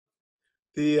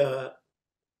The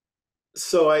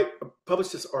So I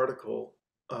published this article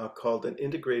called "An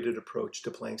Integrated Approach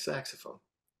to Playing Saxophone,"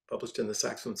 published in the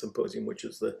Saxophone Symposium, which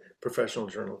is the professional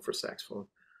journal for saxophone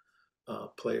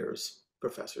players,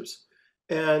 professors,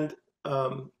 and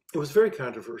it was very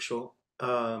controversial.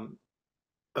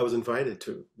 I was invited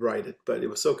to write it, but it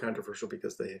was so controversial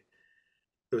because there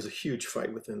was a huge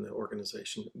fight within the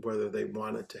organization whether they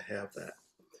wanted to have that,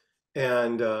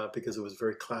 and because it was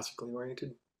very classically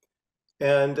oriented.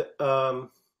 And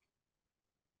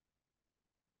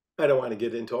I don't want to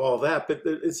get into all that, but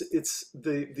it's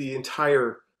the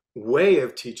entire way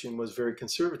of teaching was very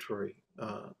conservatory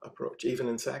approach, even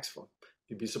in saxophone.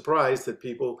 You'd be surprised that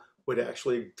people would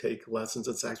actually take lessons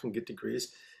in saxophone, get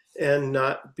degrees, and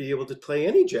not be able to play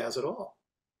any jazz at all,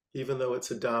 even though it's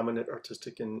a dominant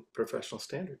artistic and professional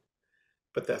standard.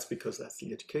 But that's because that's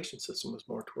the education system was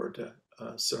more toward a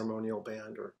ceremonial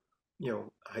band or,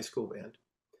 high school band.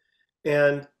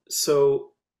 And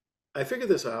so I figured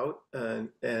this out,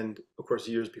 and of course,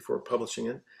 years before publishing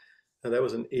it, and that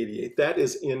was in '88. That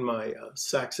is in my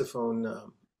saxophone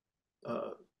uh,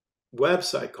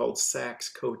 website called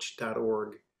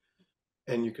saxcoach.org,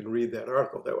 and you can read that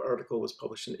article. That article was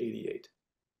published in '88,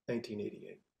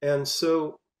 1988. And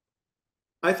so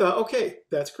I thought, okay,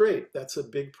 that's great. That's a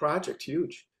big project,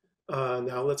 huge.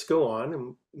 Now let's go on,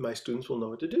 and my students will know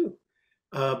what to do.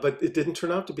 But it didn't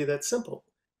turn out to be that simple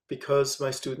because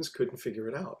my students couldn't figure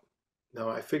it out. Now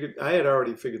I had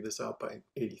already figured this out by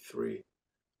 '83,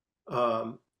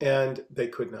 and they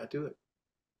could not do it.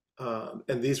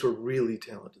 And these were really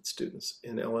talented students.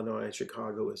 In Illinois and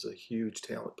Chicago is a huge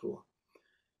talent pool,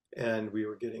 and we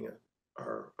were getting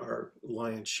our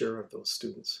lion's share of those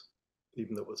students,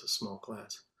 even though it was a small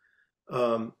class.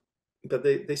 Um, but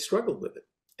they struggled with it.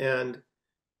 And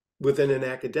within an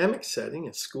academic setting,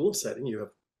 a school setting, you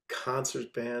have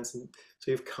concert bands, and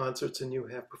so you have concerts and you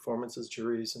have performances,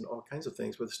 juries, and all kinds of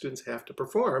things where the students have to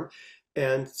perform.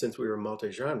 And since we were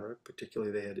multi-genre,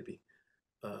 particularly they had to be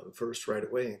versed right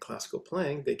away in classical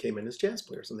playing, they came in as jazz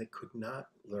players and they could not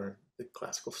learn the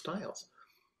classical styles.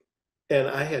 And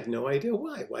I had no idea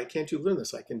why. Why can't you learn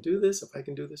this? I can do this. If I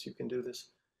can do this, you can do this.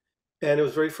 And it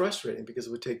was very frustrating because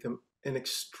it would take them an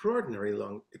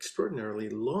extraordinarily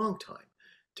long time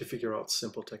to figure out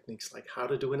simple techniques like how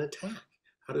to do an attack,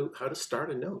 how to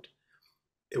start a note.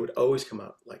 It would always come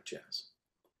out like jazz.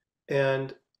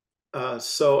 And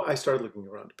so I started looking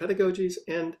around pedagogies,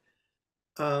 and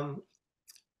um,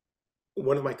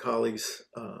 one of my colleagues,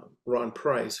 Ron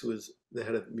Price, who was the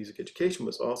head of music education,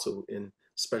 was also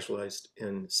specialized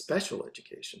in special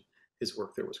education. His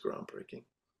work there was groundbreaking.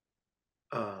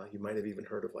 You might have even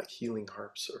heard of like healing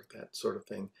harps or that sort of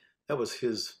thing. That was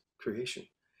his creation.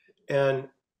 And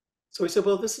so he said,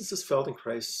 well, this is this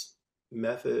Feldenkrais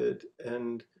method.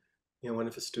 And, one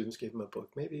of his students gave him a book.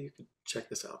 Maybe you could check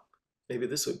this out. Maybe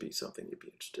this would be something you'd be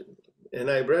interested in. And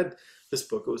I read this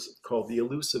book. It was called The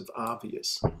Elusive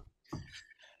Obvious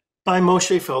by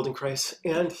Moshe Feldenkrais.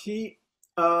 And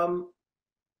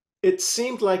it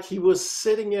seemed like he was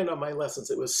sitting in on my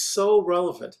lessons. It was so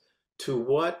relevant to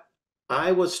what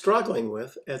I was struggling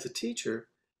with as a teacher.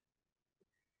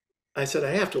 I said,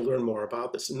 I have to learn more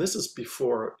about this. And this is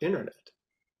before internet.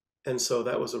 And so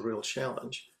that was a real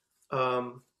challenge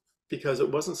because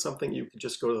it wasn't something you could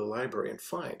just go to the library and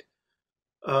find.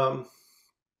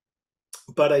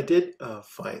 But I did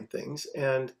find things.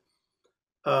 And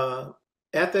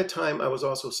at that time, I was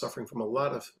also suffering from a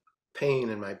lot of pain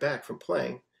in my back from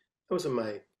playing. I was in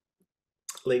my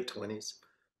late 20s.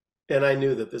 And I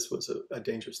knew that this was a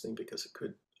dangerous thing because it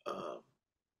could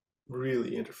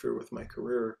really interfere with my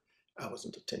career. I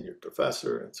wasn't a tenured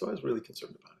professor, and so I was really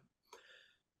concerned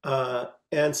about it.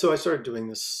 And so I started doing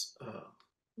this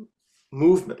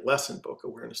movement lesson book,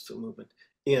 Awareness to Movement.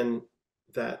 In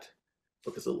that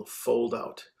book is a little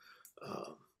fold-out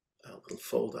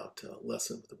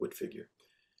lesson with a wood figure.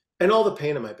 And all the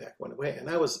pain in my back went away. And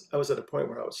I was at a point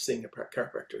where I was seeing a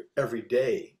chiropractor every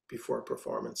day before a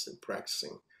performance and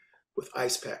practicing with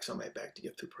ice packs on my back to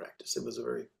get through practice. It was a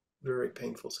very, very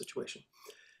painful situation.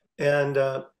 And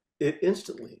it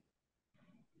instantly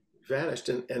vanished.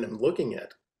 And I'm looking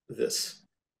at this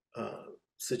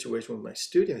situation with my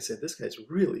student. I said, this guy's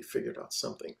really figured out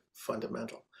something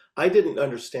fundamental. I didn't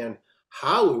understand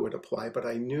how it would apply, but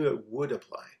I knew it would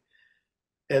apply.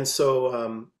 And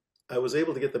so I was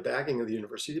able to get the backing of the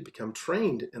university to become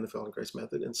trained in the Feldenkrais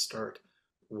method and start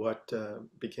what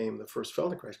became the first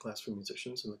Feldenkrais class for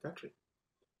musicians in the country.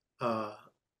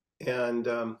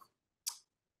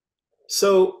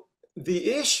 So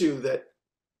the issue that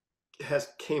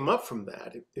came up from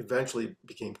that, it eventually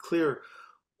became clear,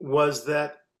 was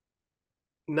that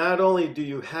not only do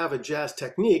you have a jazz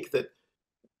technique that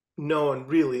no one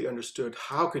really understood,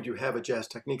 how could you have a jazz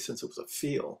technique since it was a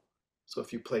feel? So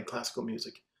if you played classical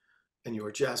music and you were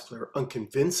a jazz player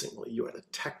unconvincingly, you had a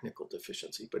technical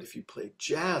deficiency. But if you played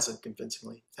jazz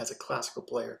unconvincingly as a classical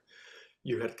player,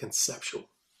 you had a conceptual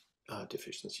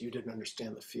deficiency. You didn't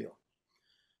understand the feel.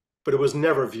 But it was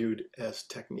never viewed as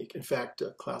technique. In fact,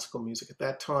 classical music at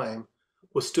that time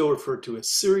was still referred to as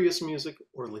serious music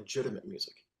or legitimate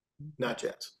music, not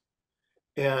jazz.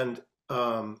 And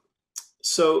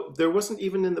so there wasn't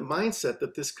even in the mindset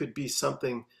that this could be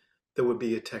something that would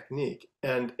be a technique.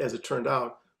 And as it turned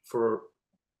out, for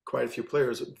quite a few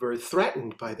players, very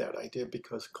threatened by that idea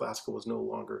because classical was no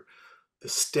longer the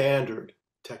standard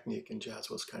technique and jazz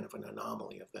was kind of an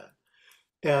anomaly of that.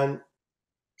 And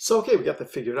so, okay, we got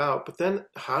that figured out, but then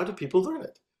how do people learn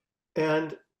it?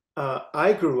 And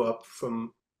I grew up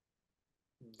from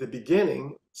the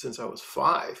beginning, since I was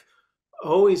 5,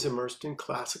 always immersed in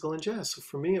classical and jazz. So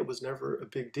for me, it was never a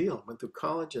big deal. I went through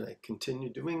college and I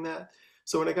continued doing that.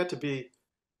 So when I got to be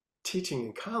teaching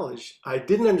in college, I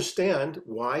didn't understand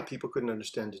why people couldn't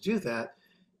understand to do that.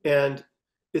 And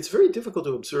it's very difficult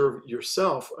to observe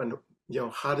yourself on,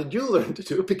 how did you learn to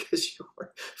do it? Because you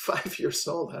were 5 years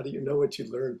old. How do you know what you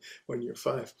learned when you're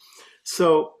 5?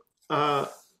 So,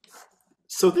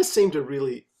 so this seemed to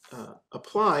really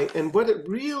apply. And what it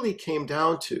really came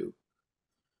down to,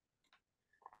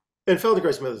 and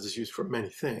Feldenkrais methods is used for many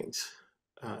things,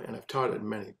 and I've taught it in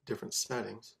many different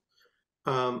settings.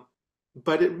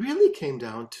 But it really came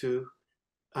down to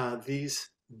these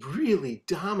really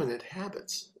dominant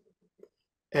habits.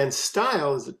 And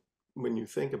style is, when you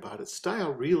think about it,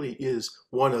 style really is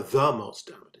one of the most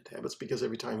dominant habits because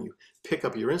every time you pick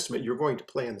up your instrument, you're going to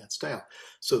play in that style.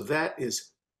 So that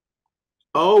is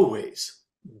always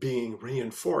being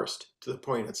reinforced to the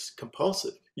point it's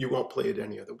compulsive. You won't play it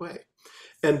any other way.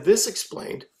 And this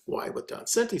explained why, what Don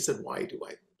Senti said, why do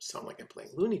I sound like I'm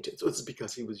playing Looney Tunes? So it's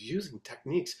because he was using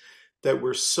techniques that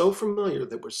were so familiar,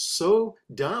 that were so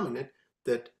dominant,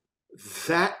 that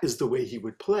that is the way he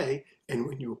would play. And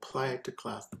when you apply it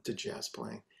to jazz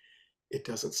playing, it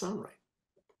doesn't sound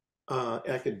right.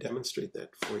 I could demonstrate that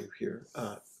for you here,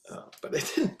 but I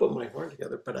didn't put my horn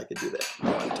together, but I could do that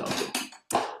while I'm talking.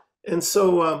 And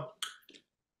so,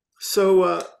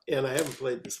 and I haven't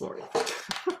played this morning.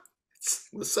 It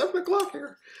was 7 o'clock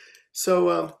here.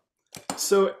 So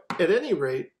at any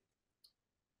rate,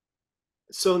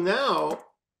 so now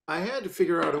I had to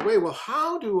figure out a way, well,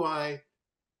 how do I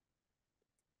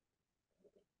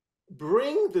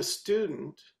bring the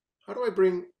student, how do I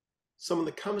bring someone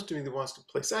that comes to me that wants to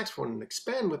play saxophone and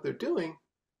expand what they're doing?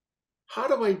 How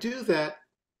do I do that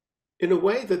in a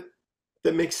way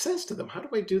that makes sense to them? How do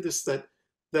I do this that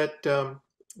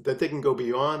they can go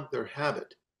beyond their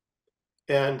habit?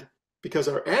 And because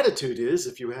our attitude is,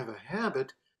 if you have a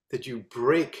habit, that you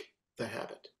break the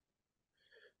habit.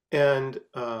 And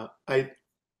I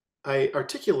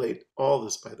articulate all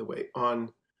this, by the way,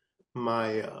 on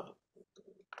my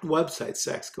website,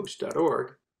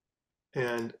 saxcoach.org.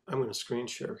 And I'm going to screen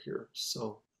share here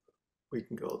so we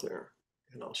can go there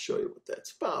and I'll show you what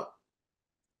that's about.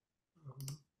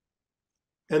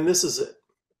 And this is it.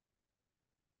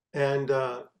 And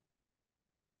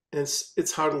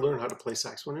it's how to learn how to play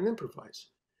saxophone and improvise.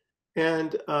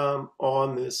 And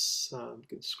on this, you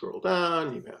can scroll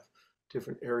down, you have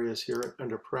different areas here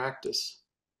under practice.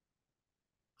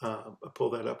 I'll pull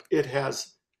that up. It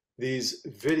has these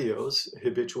videos,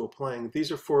 habitual playing. These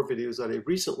are 4 videos that I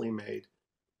recently made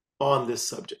on this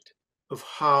subject of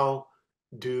how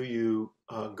do you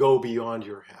go beyond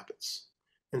your habits.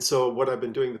 And so what I've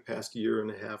been doing the past 1.5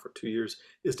 years or 2 years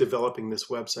is developing this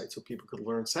website so people could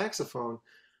learn saxophone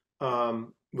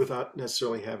without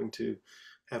necessarily having to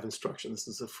have instruction. This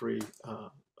is a free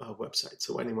website,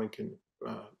 so anyone can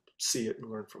see it and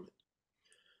learn from it.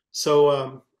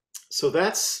 So, so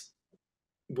that's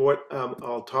what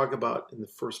I'll talk about in the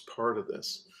first part of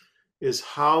this, is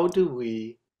how do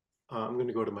we, I'm going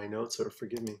to go to my notes there,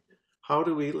 forgive me. How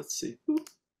do we, let's see,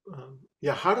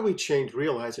 how do we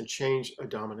realize and change a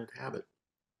dominant habit?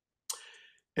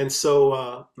 And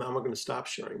so now I'm going to stop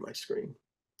sharing my screen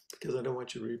because I don't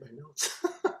want you to read my notes.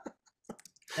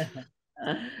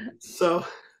 So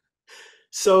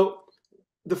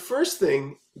the first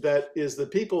thing that is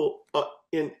that people,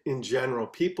 in general,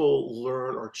 people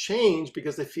learn or change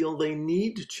because they feel they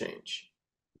need to change.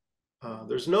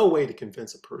 There's no way to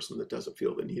convince a person that doesn't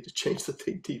feel they need to change that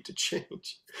they need to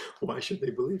change. Why should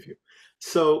they believe you?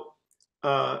 So,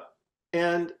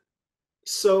 and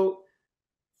so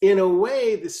in a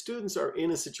way, the students are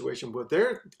in a situation where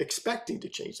they're expecting to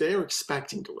change. They're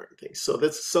expecting to learn things. So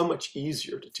that's so much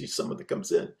easier to teach someone that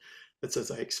comes in that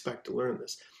says, I expect to learn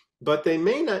this. But they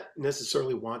may not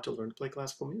necessarily want to learn to play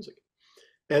classical music.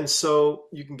 And so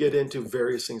you can get into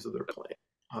various things that they're playing.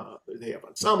 They have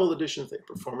ensemble editions, they have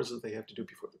performances they have to do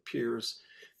before their peers.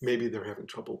 Maybe they're having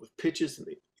trouble with pitches and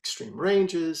the extreme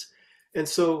ranges. And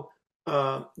so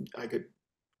I could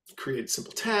create a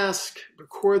simple task,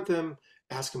 record them,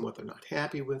 ask them what they're not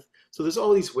happy with. So there's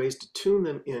all these ways to tune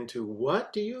them into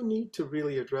what do you need to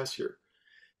really address here.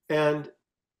 And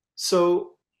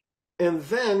so, and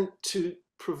then to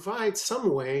provide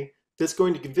some way that's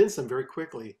going to convince them very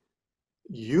quickly,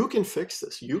 you can fix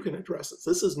this, you can address this.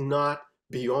 This is not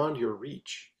beyond your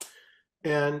reach.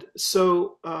 And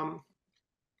so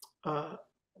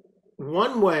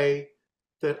one way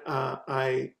that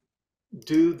I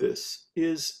do this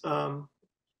is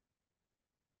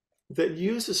that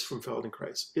uses from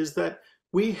Feldenkrais is that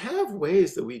we have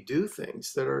ways that we do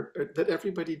things that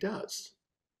everybody does,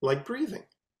 like breathing.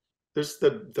 There's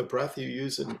the breath you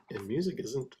use in music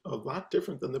isn't a lot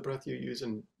different than the breath you use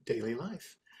in daily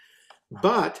life.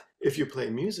 But if you play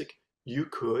music, you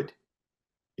could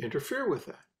interfere with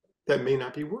that. That may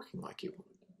not be working like you want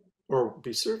or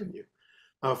be serving you.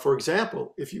 For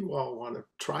example, if you all want to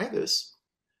try this,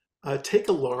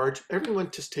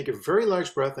 everyone just take a very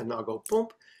large breath and I'll go boom,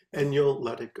 and you'll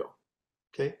let it go.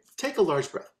 Okay? Take a large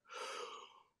breath.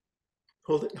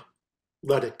 Hold it. No.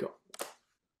 Let it go.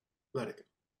 Let it go.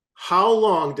 How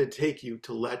long did it take you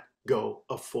to let go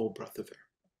a full breath of air?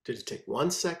 Did it take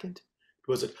 1 second?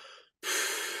 Was it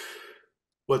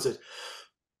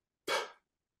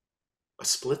a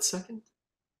split second?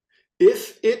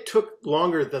 If it took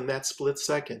longer than that split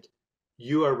second,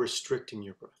 you are restricting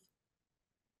your breath.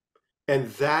 And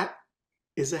that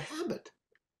is a habit.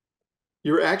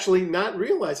 You're actually not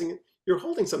realizing it. You're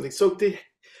holding something. So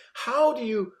how do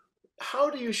you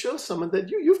show someone that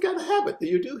you've got a habit that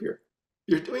you do here?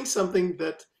 You're doing something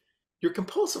that you're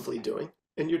compulsively doing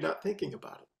and you're not thinking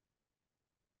about it.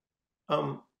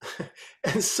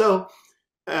 And so,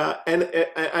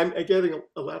 I'm getting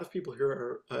a lot of people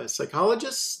here are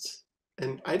psychologists,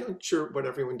 and I'm not sure what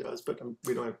everyone does, but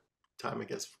we don't have time, I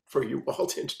guess, for you all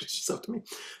to introduce yourself to me.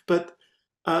 But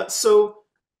so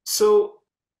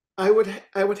I would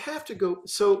have to go.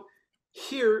 So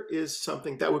here is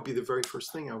something that would be the very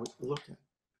first thing I would look at,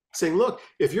 saying, look,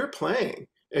 if you're playing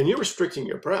and you're restricting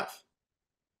your breath,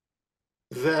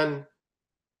 then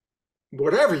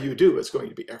whatever you do is going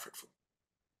to be effortful.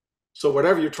 So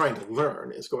whatever you're trying to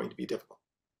learn is going to be difficult.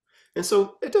 And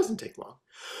so it doesn't take long.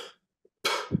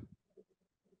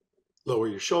 Lower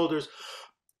your shoulders.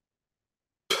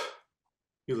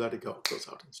 You let it go. It goes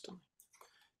out instantly.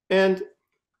 And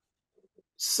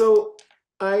so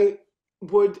I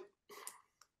would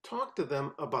talk to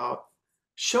them about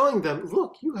showing them,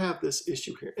 look, you have this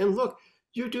issue here. And look,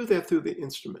 you do that through the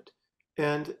instrument.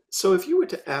 And so if you were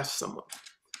to ask someone,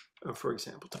 for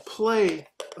example, to play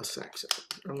a saxophone,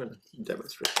 I'm going to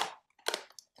demonstrate.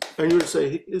 And you would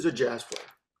say, he's a jazz player.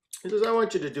 He says, I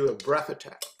want you to do a breath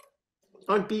attack.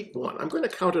 On beat 1, I'm going to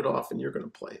count it off and you're going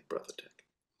to play breath attack.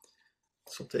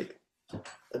 So take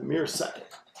a mere second.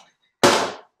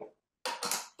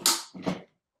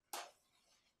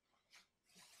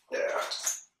 Yeah.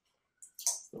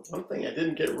 One thing I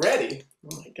didn't get ready.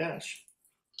 Oh my gosh.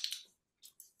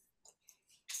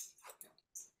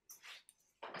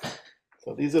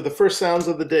 So these are the first sounds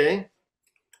of the day,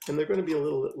 and they're going to be a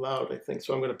little bit loud, I think,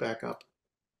 so I'm going to back up.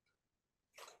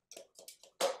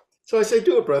 So I say,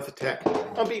 do a breath attack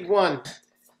on beat 1,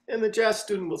 and the jazz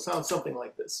student will sound something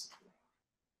like this.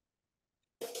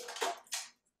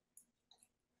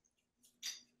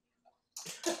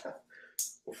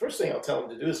 Well, first thing I'll tell him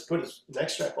to do is put his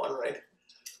neck strap on right.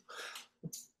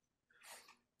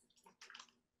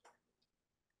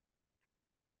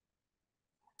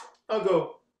 I'll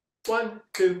go 1,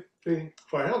 2, 3,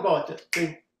 4. I'll go like this.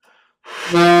 3.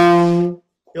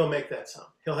 He'll make that sound.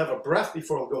 He'll have a breath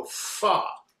before he'll go fa.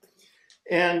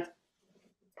 And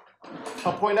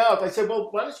I'll point out, I said, well,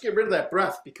 why don't you get rid of that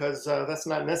breath, because that's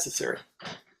not necessary.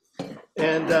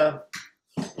 And I'll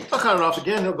count it off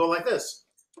again. He'll go like this.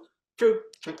 2,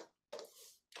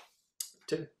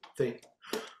 3.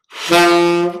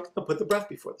 I'll put the breath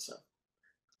before the sound.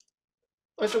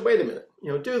 I said, wait a minute,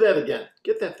 do that again.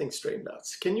 Get that thing straightened out.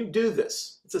 Can you do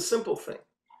this? It's a simple thing.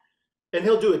 And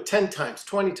he'll do it 10 times,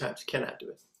 20 times. He cannot do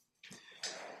it.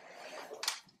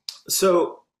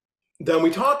 So then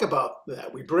we talk about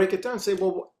that. We break it down and say,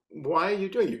 well, why are you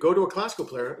doing it? You go to a classical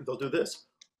player, and they'll do this.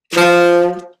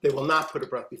 They will not put a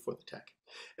breath before the attack.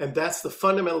 And that's the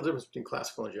fundamental difference between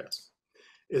classical and jazz.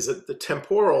 is that the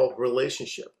temporal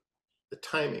relationship, the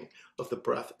timing of the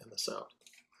breath and the sound.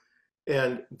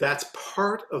 And that's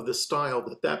part of the style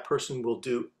that that person will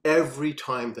do every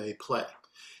time they play.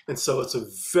 And so it's a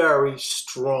very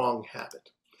strong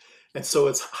habit. And so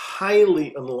it's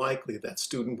highly unlikely that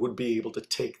student would be able to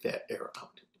take that air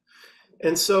out.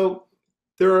 And so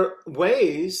there are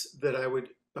ways that I would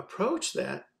approach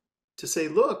that to say,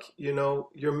 look, you know,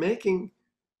 you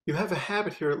have a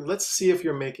habit here. Let's see if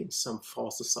you're making some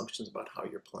false assumptions about how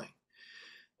you're playing.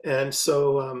 And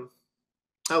so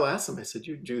I'll ask them, I said,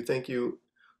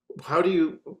 how do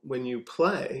you, when you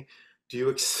play, do you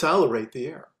accelerate the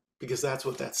air? Because that's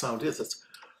what that sound is. It's,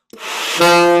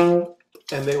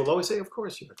 and they will always say, of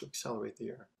course, you have to accelerate the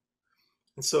air.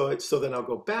 And so then I'll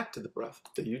go back to the breath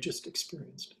that you just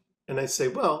experienced. And I say,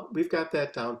 well, we've got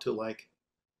that down to like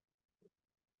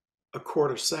a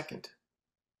quarter second,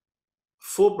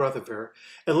 full breath of air.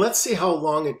 And let's see how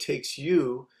long it takes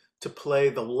you to play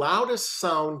the loudest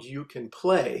sound you can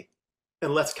play.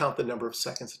 And let's count the number of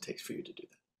seconds it takes for you to do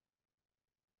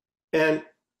that. And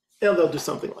they'll do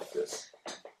something like this.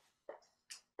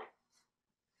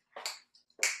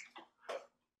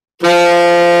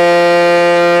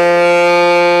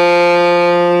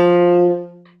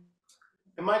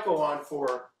 It might go on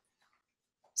for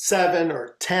 7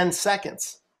 or 10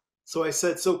 seconds. So I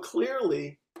said, so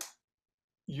clearly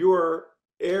your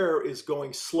air is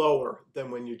going slower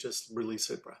than when you just release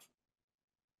a breath.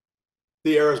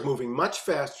 The air is moving much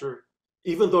faster,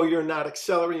 even though you're not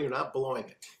accelerating, you're not blowing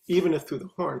it. Even if through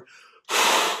the horn,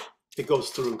 it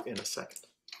goes through in a second.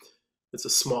 It's a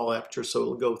small aperture, so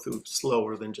it'll go through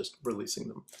slower than just releasing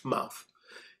the mouth.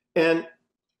 And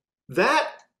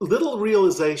that little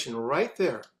realization right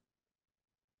there,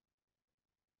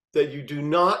 that you do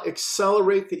not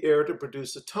accelerate the air to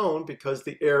produce a tone because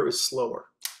the air is slower.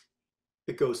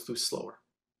 It goes through slower.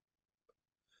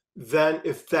 Then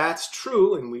if that's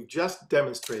true, and we've just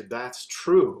demonstrated that's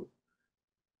true,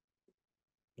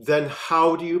 then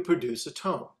how do you produce a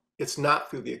tone? It's not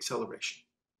through the acceleration.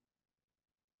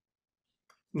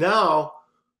 Now,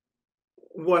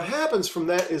 what happens from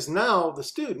that is now the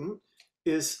student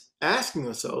is asking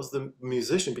themselves, the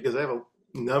musician, because I have a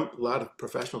lot of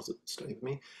professionals that study with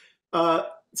me,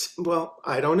 well,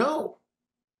 I don't know.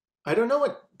 I don't know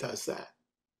what does that.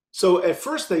 So at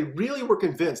first they really were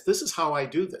convinced, this is how I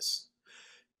do this.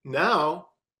 Now,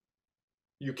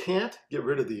 you can't get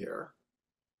rid of the air.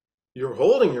 You're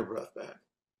holding your breath back.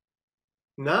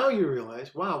 Now you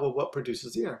realize, wow, well, what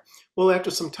produces the air? Well, after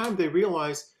some time, they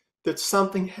realize that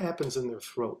something happens in their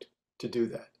throat to do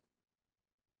that.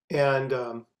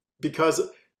 And because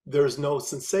there's no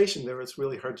sensation there, it's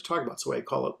really hard to talk about. So I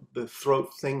call it the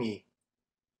throat thingy.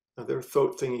 Now, their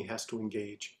throat thingy has to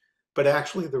engage. But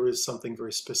actually, there is something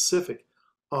very specific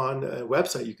on a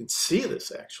website. You can see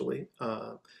this, actually.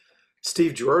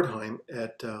 Steve Jordheim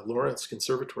at Lawrence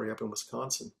Conservatory up in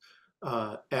Wisconsin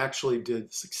actually did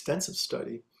this extensive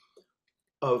study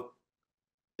of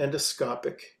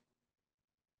endoscopic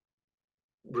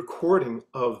recording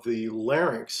of the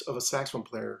larynx of a saxophone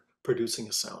player producing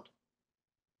a sound.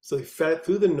 So they fed it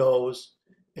through the nose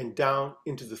and down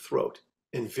into the throat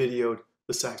and videoed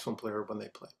the saxophone player when they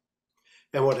play.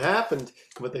 And what happened,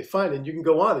 what they find, and you can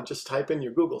go on and just type in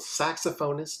your Google,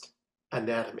 saxophonist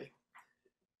anatomy.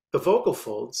 The vocal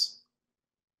folds,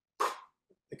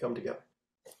 they come together.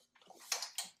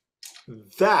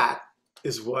 That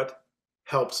is what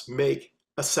helps make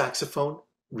a saxophone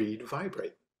reed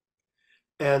vibrate.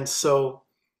 And so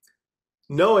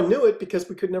no one knew it because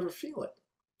we could never feel it.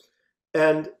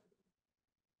 And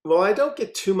well, I don't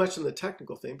get too much in the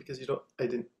technical thing because you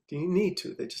need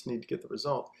to, they just need to get the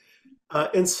result.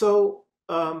 And so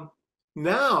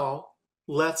now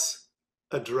let's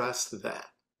address that.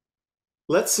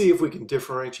 Let's see if we can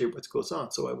differentiate what goes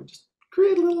on. So I would just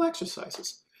create little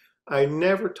exercises. I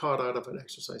never taught out of an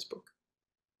exercise book.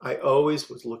 I always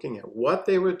was looking at what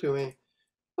they were doing.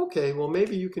 Okay, well,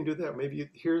 maybe you can do that. Maybe you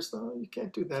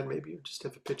can't do that. Maybe you just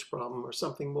have a pitch problem or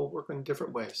something. We'll work in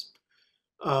different ways.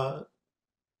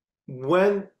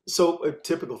 So a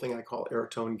typical thing I call air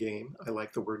tone game. I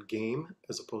like the word game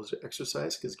as opposed to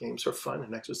exercise because games are fun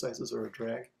and exercises are a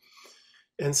drag.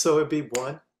 And so it'd be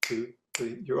 1, 2,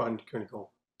 3. You're going to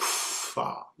go,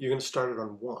 fa. You're going to start it on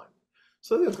 1.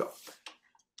 So they'll go.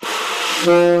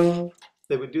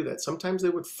 They would do that. Sometimes they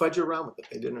would fudge around with it.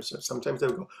 They didn't understand. Sometimes they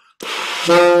would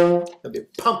go, and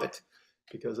they'd pump it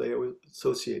because they always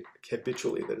associate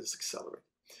habitually that it's accelerating.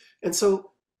 And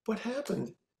so what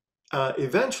happened,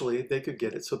 eventually they could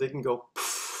get it so they can go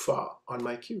fa on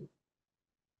my cue.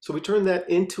 So we turn that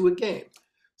into a game.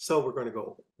 So we're going to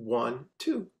go 1,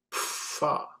 2,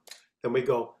 fa. Then we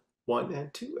go 1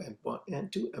 and 2 and 1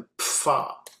 and 2 and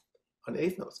fa on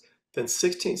eighth notes. Then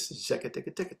 16ths,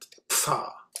 fa.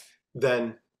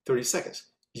 Then 30 seconds,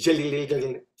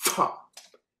 fa.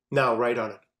 Now write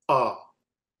on it, ah.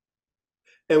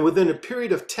 And within a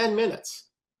period of 10 minutes,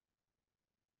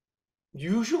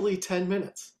 usually 10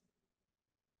 minutes,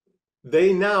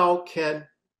 they now can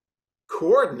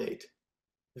coordinate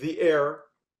the air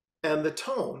and the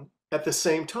tone at the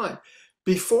same time.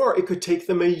 Before, it could take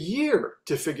them a year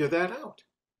to figure that out.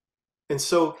 And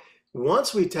so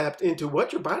once we tapped into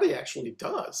what your body actually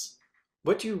does,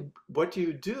 what do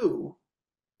you do,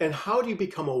 and how do you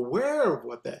become aware of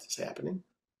what that's happening,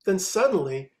 then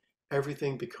suddenly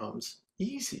everything becomes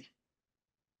easy.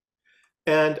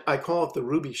 And I call it the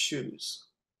ruby shoes,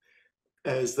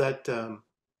 as that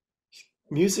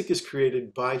music is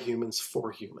created by humans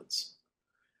for humans.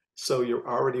 So you're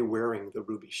already wearing the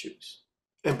ruby shoes.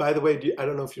 And by the way, I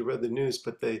don't know if you read the news,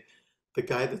 but the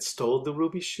guy that stole the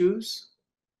ruby shoes,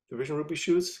 the original ruby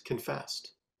shoes,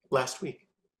 confessed last week.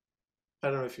 I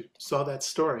don't know if you saw that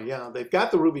story. Yeah, they've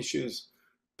got the ruby shoes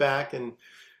back, and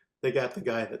they got the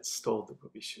guy that stole the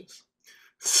ruby shoes.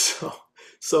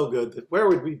 So good that where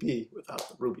would we be without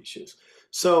the ruby shoes?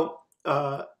 So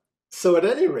at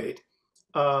any rate,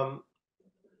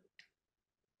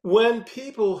 when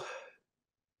people,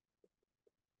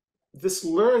 this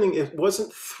learning, it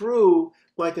wasn't through,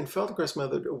 like in Feldenkrais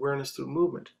method, awareness through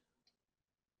movement.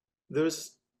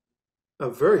 There's a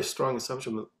very strong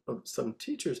assumption of some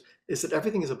teachers is that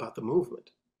everything is about the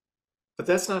movement. But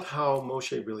that's not how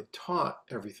Moshe really taught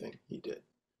everything he did.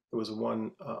 There was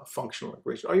one functional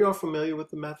integration. Are you all familiar with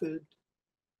the method?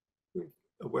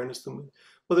 Awareness through movement?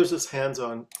 Well, there's this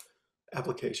hands-on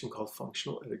application called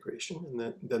functional integration,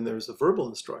 and then there's a verbal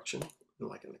instruction,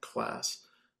 like in a class,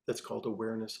 that's called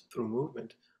awareness through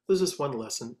movement. There's this one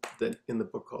lesson that in the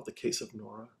book called The Case of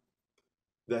Nora,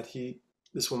 that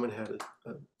this woman had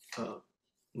a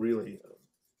really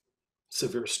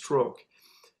severe stroke,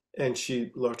 and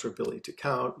she lost her ability to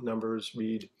count, numbers,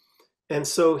 read. And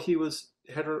so he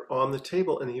had her on the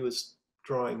table, and he was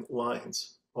drawing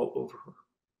lines all over her.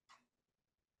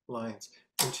 Lines.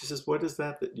 And she says, what is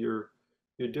that you're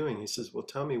doing? He says, well,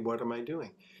 tell me, what am I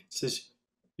doing? He says,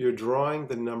 you're drawing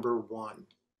the number 1.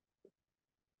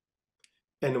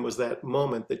 And it was that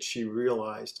moment that she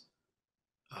realized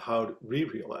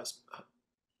re-realized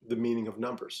the meaning of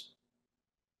numbers.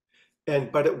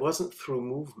 But it wasn't through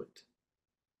movement.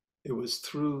 It was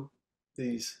through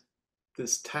this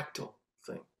tactile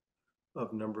thing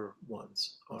of number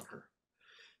 1s on her.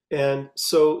 And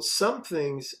so some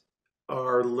things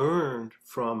are learned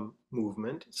from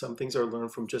movement. Some things are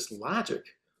learned from just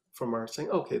logic, from our saying,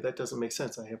 okay, that doesn't make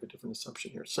sense. I have a different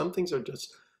assumption here. Some things are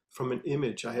just from an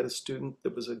image. I had a student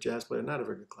that was a jazz player, not a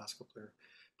very good classical player,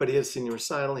 but he had a senior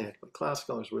recital. He had to play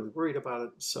classical. I was really worried about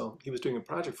it. So he was doing a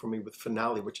project for me with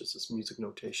finale, which is this music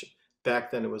notation.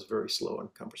 Back then, it was very slow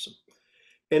and cumbersome.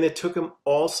 And it took him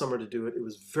all summer to do it. It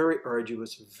was very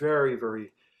arduous, very,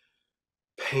 very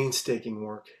painstaking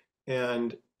work.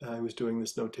 And he was doing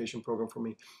this notation program for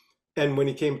me. And when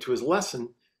he came to his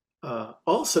lesson, all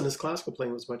of a sudden his classical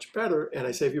playing was much better. And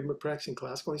I said, have you been practicing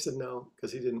classical? And he said, no,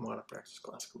 because he didn't want to practice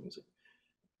classical music.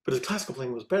 But his classical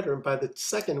playing was better. And by the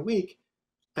second week,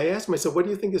 I asked him, I said, what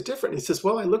do you think is different? And he says,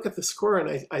 well, I look at the score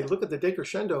and I look at the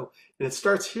decrescendo, and it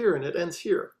starts here and it ends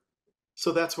here.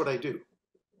 So that's what I do.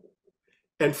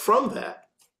 And from that,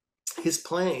 his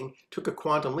playing took a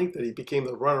quantum leap that he became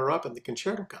the runner-up in the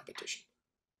concerto competition.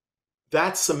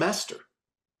 That semester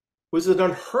was it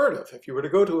unheard of. If you were to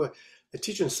go to a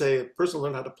teacher and say a person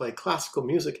learned how to play classical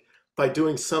music by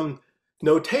doing some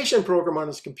notation program on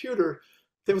his computer,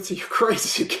 they would say, you're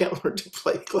crazy, you can't learn to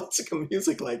play classical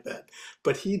music like that.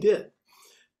 But he did.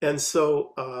 And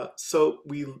so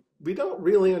we don't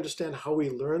really understand how we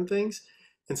learn things.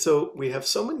 And so we have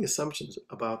so many assumptions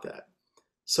about that.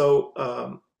 So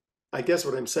I guess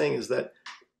what I'm saying is that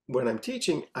when I'm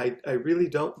teaching, I really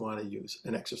don't want to use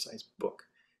an exercise book,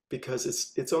 because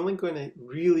it's only going to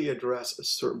really address a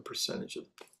certain percentage of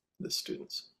the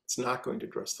students. It's not going to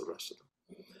address the rest of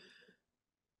them.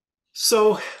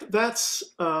 So that's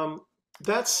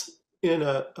in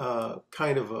a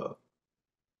kind of a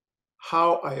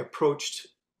how I approached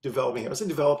developing habits. I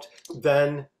developed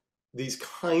then these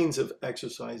kinds of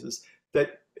exercises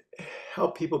that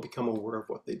help people become aware of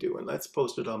what they do, and that's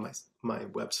posted on my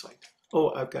website.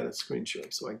 Oh, I've got it screen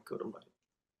sharing, so I can go to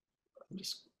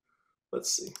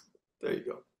let's see, there you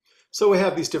go. So we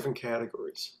have these different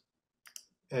categories,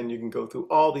 and you can go through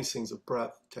all these things of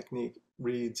breath, technique,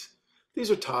 reads. These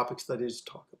are topics that I just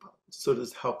talk about, so to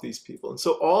help these people. And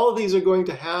so all of these are going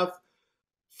to have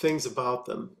things about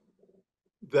them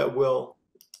that will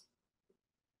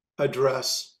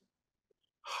address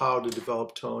how to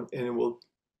develop tone, and it will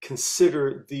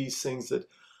consider these things that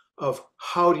of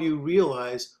how do you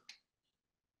realize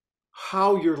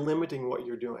how you're limiting what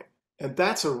you're doing. And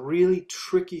that's a really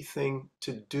tricky thing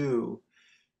to do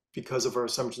because of our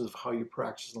assumptions of how you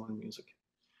practice and learn music.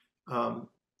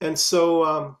 And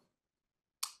so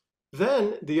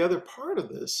then the other part of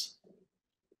this,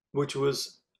 which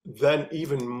was then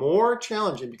even more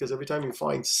challenging, because every time you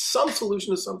find some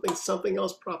solution to something, something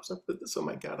else props up with this. Oh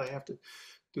my God, I have to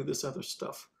do this other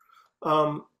stuff.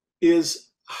 Is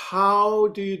how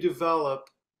do you develop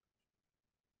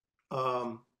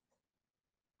a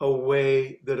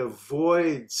way that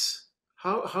avoids,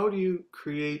 how do you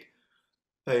create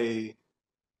a,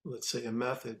 let's say, a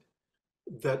method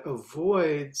that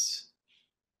avoids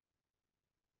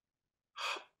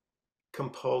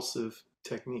compulsive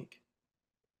technique?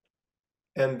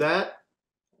 And that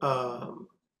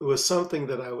was something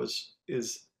that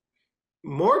is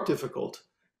more difficult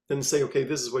than to say, okay,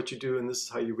 this is what you do, and this is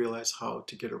how you realize how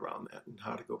to get around that and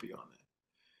how to go beyond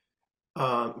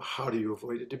that. How do you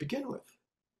avoid it to begin with?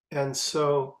 And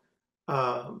so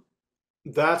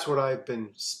that's what I've been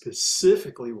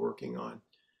specifically working on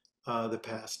the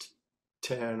past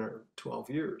 10 or 12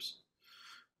 years,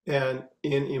 and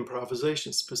in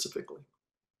improvisation specifically.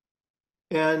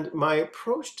 And my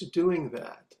approach to doing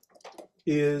that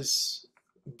is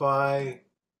by,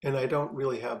 and I don't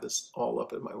really have this all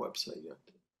up at my website yet,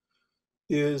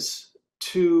 is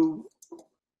to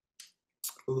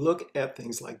look at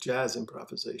things like jazz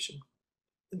improvisation.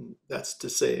 And that's to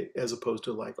say, as opposed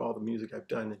to like all the music I've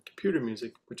done in computer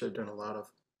music, which I've done a lot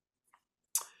of,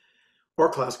 or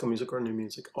classical music or new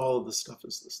music, all of this stuff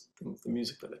is this thing, the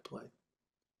music that I play,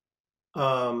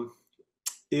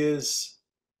 is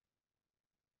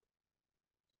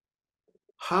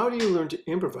how do you learn to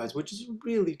improvise, which is a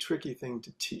really tricky thing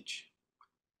to teach.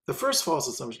 The first false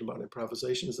assumption about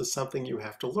improvisation is it's something you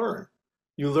have to learn.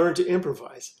 You learn to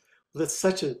improvise. Well, that's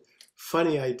such a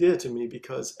funny idea to me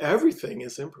because everything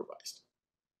is improvised.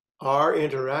 Our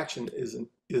interaction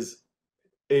is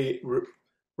a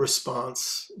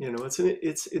response. You know, it's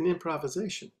an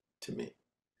improvisation to me.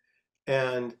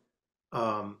 And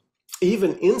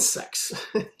even insects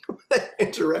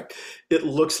interact. It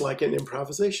looks like an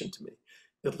improvisation to me.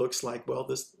 It looks like, well,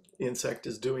 this insect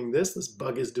is doing this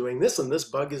bug is doing this, and this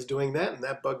bug is doing that, and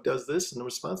that bug does this in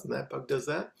response, and that bug does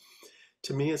that.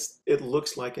 To me, it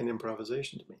looks like an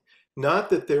improvisation to me. Not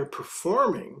that they're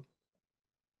performing,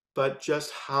 but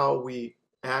just how we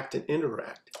act and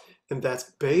interact. And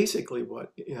that's basically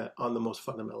what, on the most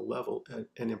fundamental level,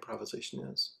 an improvisation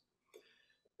is.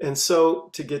 And so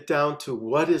to get down to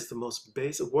what is the most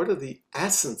basic, what are the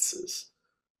essences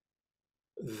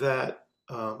that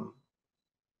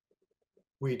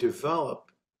we develop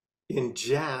in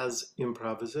jazz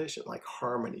improvisation, like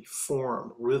harmony,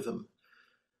 form, rhythm,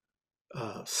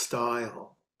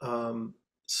 style.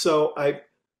 So I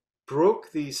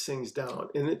broke these things down,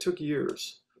 and it took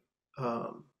years.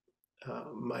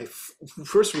 My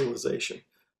first realization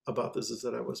about this is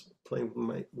that I was playing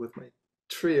with my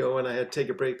trio, and I had to take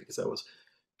a break because I was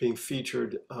being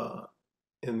featured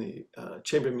in the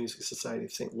Chamber Music Society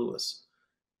of St. Louis.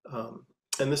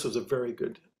 And this was a very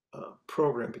good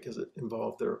program because it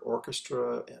involved their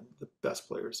orchestra and the best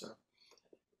players there.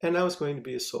 And I was going to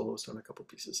be a soloist on a couple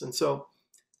pieces. And so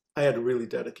I had to really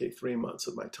dedicate 3 months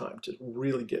of my time to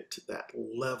really get to that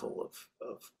level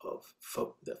of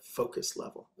the focus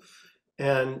level.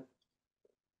 And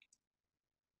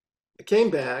I came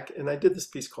back and I did this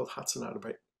piece called Hot Sonata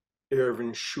by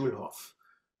Erwin Schulenhoff.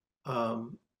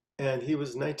 And he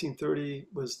was 1930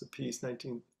 was the piece,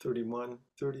 1931,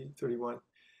 30, 31.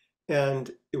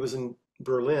 And it was in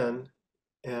Berlin,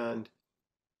 and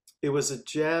it was a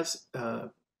jazz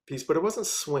piece, but it wasn't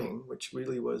swing, which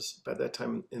really was, by that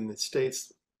time in the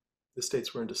States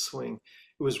were into swing.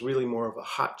 It was really more of a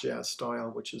hot jazz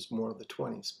style, which is more of the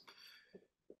 20s.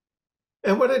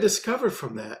 And what I discovered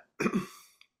from that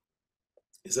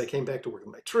is I came back to work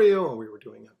with my trio, and we were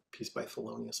doing a piece by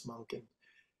Thelonious Monk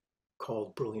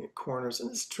called Brilliant Corners. And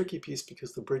it's a tricky piece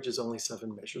because the bridge is only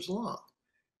 7 measures long.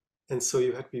 And so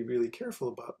you have to be really careful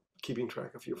about keeping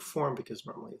track of your form because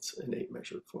normally it's an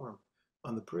 8-measured form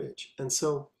on the bridge. And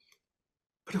so,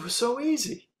 but it was so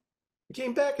easy. We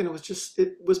came back and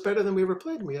it was better than we ever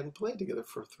played, and we hadn't played together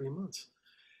for 3 months.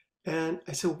 And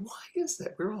I said, why is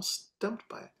that? We're all stumped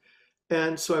by it.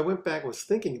 And so I went back and was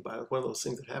thinking about it. One of those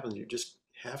things that happens, you just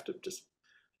have to just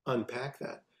unpack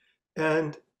that.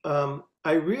 And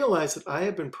I realized that I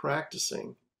had been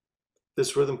practicing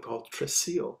this rhythm called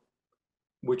tresillo,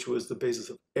 which was the basis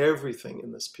of everything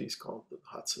in this piece called the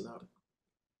Hot Sonata.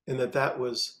 And that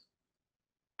was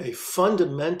a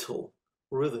fundamental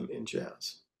rhythm in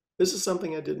jazz. This is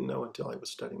something I didn't know until I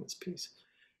was studying this piece.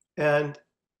 And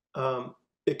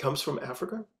it comes from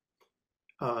Africa.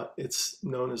 It's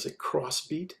known as a cross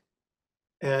beat.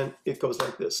 And it goes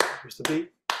like this. Here's the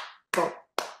beat. Bump,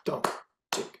 dump,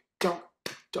 tick, dump,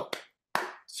 dump.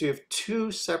 So you have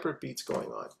two separate beats going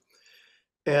on.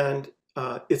 And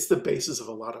it's the basis of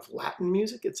a lot of Latin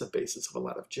music. It's a basis of a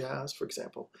lot of jazz. For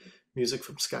example, music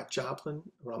from Scott Joplin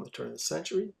around the turn of the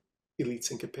century, Elite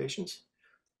Syncopations.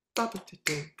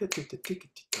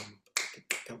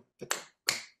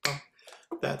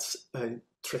 That's a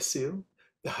tresillo.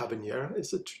 The habanera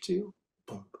is a tresillo.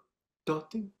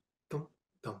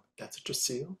 That's a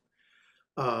tresillo.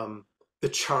 The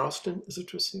Charleston is a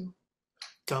tresillo.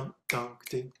 3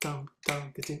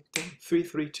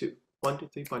 3 2. 1 2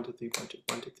 3 1 2 3 1 2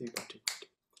 1 2 3 1 2 1 2.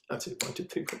 I'd say 1 2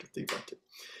 3 1 2 3 1 2.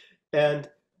 And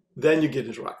then you get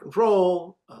into rock and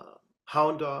roll,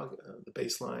 Hound Dog, the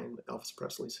bass line, Elvis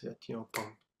Presley's hit, you know,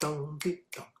 bum, dum, beat,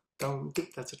 dum, dum,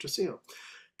 beat, that's a tresillo.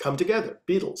 Come Together,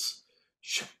 Beatles.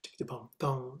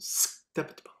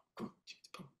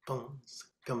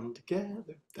 Come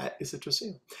Together, that is a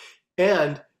tresillo.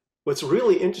 And what's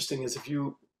really interesting is if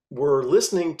you were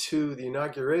listening to the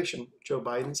inauguration, Joe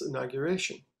Biden's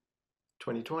inauguration,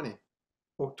 2020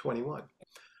 or 21,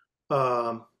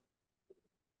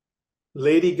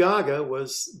 Lady Gaga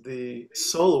was the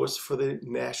soloist for the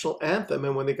national anthem,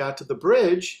 and when they got to the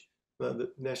bridge,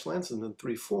 the national anthem in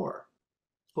 3/4.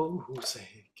 Oh,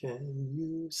 say, can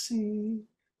you see?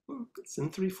 It's in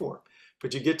 3/4.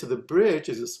 But you get to the bridge,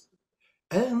 it's just,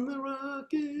 and the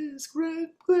rock is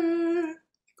great clear.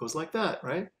 It goes like that,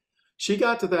 right? She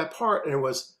got to that part, and it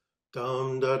was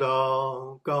dum da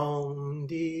da gum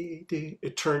dee dee.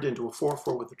 It turned into a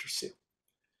 4/4 with a tresillo,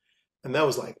 and that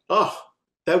was like, oh.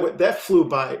 That flew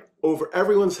by over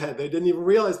everyone's head. They didn't even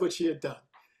realize what she had done.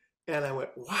 And I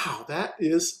went, wow, that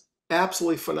is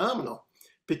absolutely phenomenal,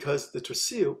 because the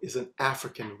tresillo is an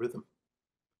African rhythm.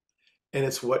 And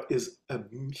it's what is a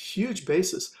huge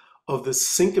basis of the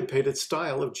syncopated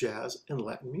style of jazz and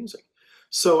Latin music.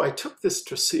 So I took this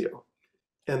tresillo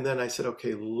and then I said,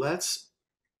 okay, let's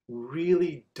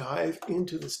really dive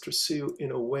into this tresillo in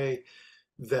a way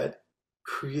that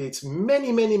creates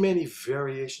many, many, many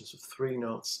variations of 3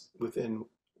 notes within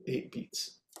 8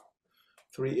 beats,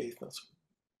 3/8 notes,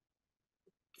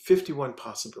 51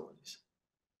 possibilities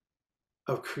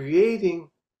of creating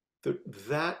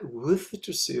that with the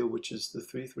tresillo, which is the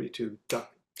 3/3/2, dump,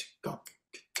 dump,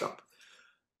 dump,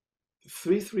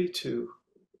 3/3/2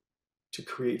 to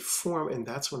create form. And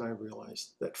that's when I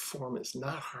realized that form is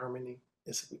not harmony,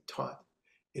 as we taught,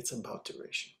 it's about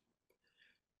duration.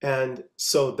 And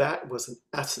so that was an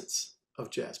essence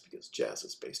of jazz, because jazz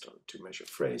is based on a 2-measure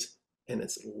phrase, and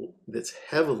it's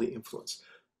heavily influenced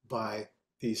by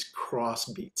these cross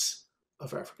beats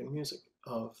of African music,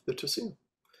 of the tresillo.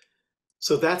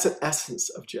 So that's an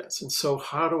essence of jazz. And so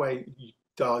how do I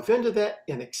dive into that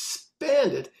and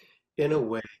expand it in a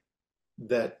way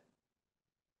that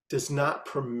does not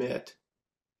permit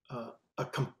a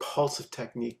compulsive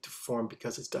technique to form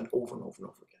because it's done over and over and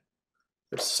over again?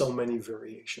 There's so many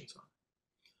variations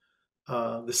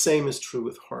on it. The same is true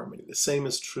with harmony. The same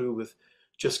is true with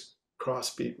just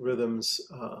crossbeat rhythms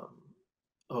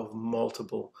of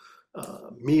multiple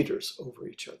meters over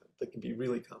each other. They can be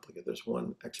really complicated. There's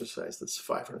one exercise that's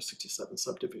 567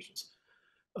 subdivisions.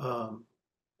 And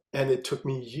it took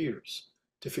me years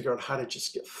to figure out how to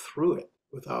just get through it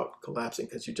without collapsing,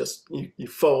 because you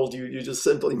fold, you just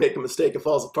simply make a mistake, it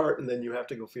falls apart, and then you have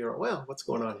to go figure out, well, what's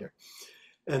going on here?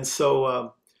 And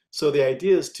so, so the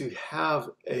idea is to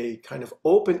have a kind of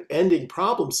open-ending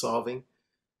problem solving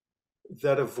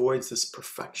that avoids this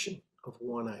perfection of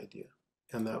one idea.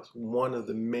 And that was one of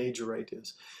the major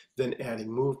ideas. Then adding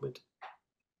movement.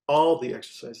 All the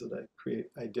exercises that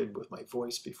I did with my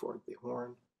voice before the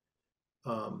horn.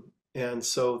 And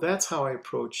so that's how I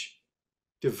approach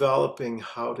developing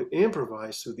how to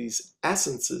improvise through these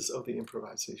essences of the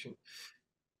improvisation,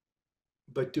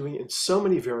 but doing it in so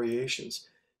many variations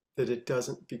that it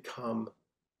doesn't become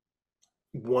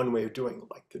one way of doing it.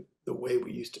 Like the way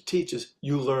we used to teach is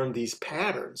you learn these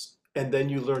patterns, and then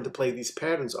you learn to play these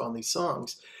patterns on these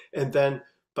songs. And then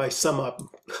by some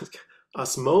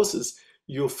osmosis,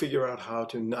 you'll figure out how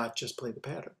to not just play the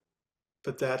pattern.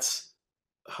 But that's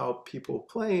how people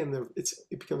play, and it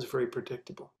becomes very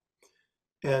predictable.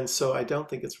 And so I don't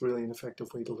think it's really an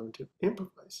effective way to learn to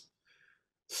improvise.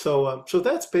 So, so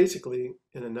that's basically,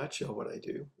 in a nutshell, what I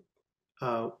do,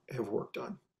 have worked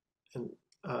on. And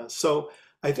so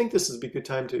I think this would be a good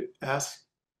time to ask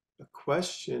a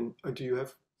question. Or do you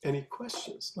have any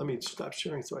questions? Let me stop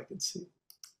sharing so I can see.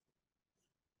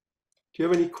 you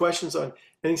have any questions on?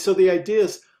 And so the idea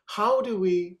is, how do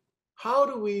we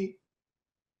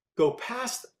go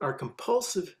past our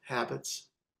compulsive habits,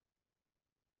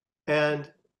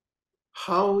 and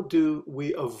how do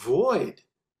we avoid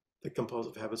the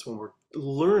compulsive habits when we're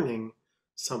learning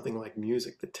something like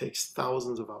music that takes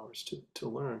thousands of hours to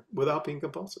learn without being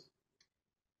compulsive?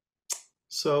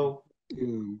 So,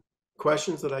 Mm.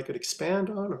 questions that I could expand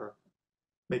on or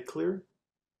make clear?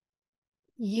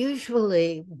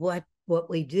 Usually what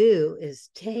we do is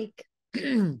take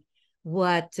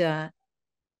what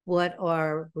what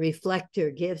our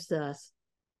reflector gives us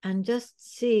and just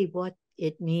see what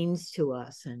it means to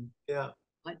us and Yeah.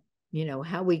 what,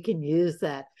 how we can use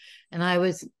that. And I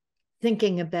was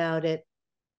thinking about it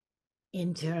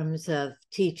in terms of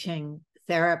teaching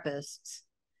therapists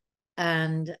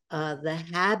and the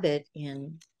habit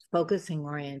in focusing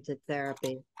oriented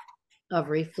therapy of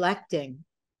reflecting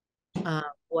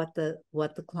what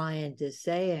the client is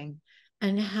saying,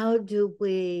 and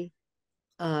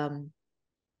um,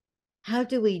 how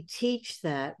do we teach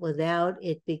that without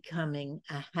it becoming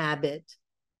a habit?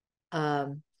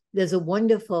 There's a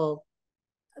wonderful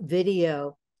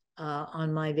video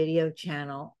on my video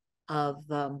channel of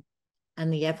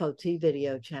and the FOT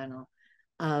video channel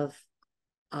of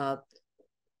uh,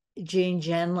 Gene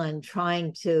Genlin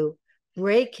trying to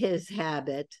break his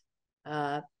habit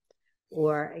uh,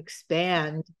 or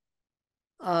expand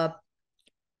uh,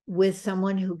 with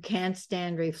someone who can't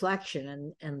stand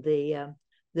reflection, and the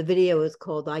video is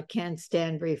called "I Can't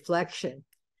Stand Reflection,"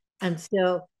 and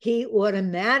so he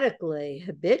automatically,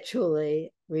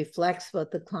 habitually reflects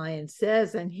what the client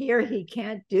says, and here he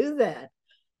can't do that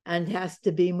and has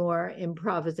to be more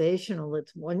improvisational.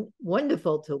 It's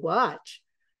wonderful to watch,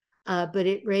 but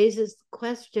it raises the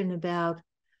question about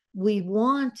we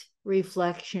want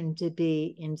reflection to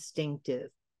be instinctive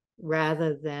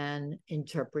rather than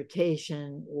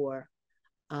interpretation or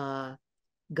uh,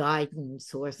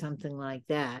 guidance or something like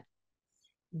that.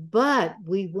 But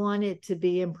we want it to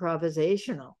be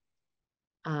improvisational.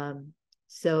 Um,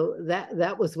 so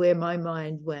that was where my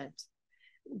mind went.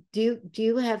 Do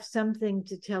you have something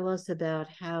to tell us about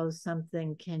how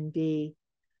something can be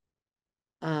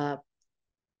uh,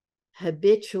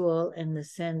 habitual in the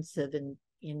sense of an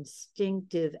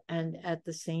instinctive and at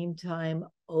the same time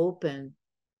open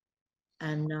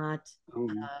and not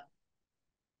Um,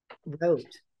 rote?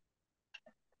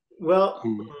 Well,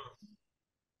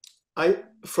 um,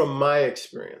 from my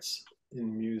experience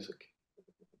in music,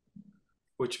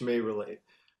 which may relate,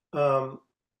 um,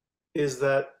 is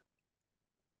that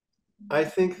I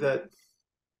think that,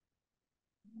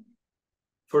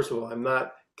 first of all, I'm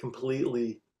not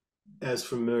completely as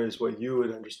familiar as what you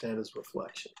would understand as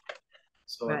reflection.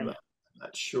 So Right. I'm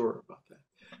not sure about that.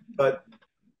 But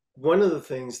one of the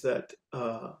things that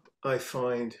I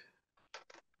find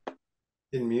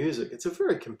in music, it's a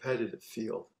very competitive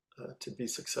field to be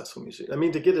successful music. I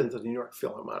mean, to get into the New York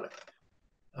Philharmonic,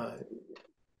 uh,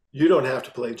 you don't have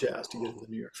to play jazz to get into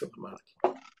the New York Philharmonic.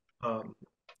 Um,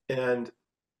 and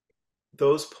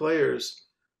those players,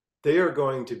 they are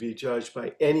going to be judged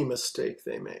by any mistake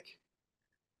they make.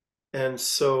 And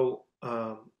so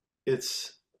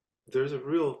it's there's a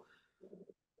real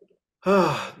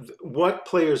what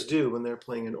players do when they're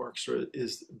playing an orchestra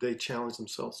is they challenge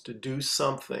themselves to do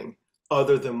something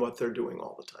other than what they're doing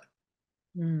all the time.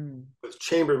 Mm. With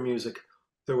chamber music,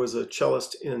 there was a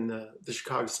cellist in the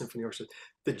Chicago Symphony Orchestra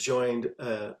that joined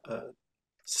a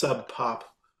sub pop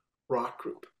rock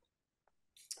group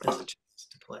as a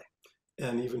cellist to play,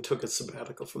 and even took a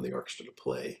sabbatical from the orchestra to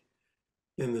play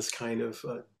in this kind of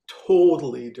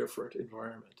totally different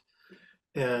environment.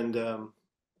 And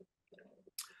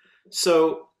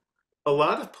so a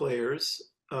lot of players,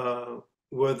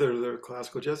 whether they're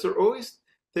classical jazz,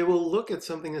 they will look at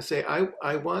something and say,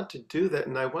 I want to do that,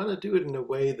 and I want to do it in a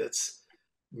way that's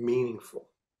meaningful.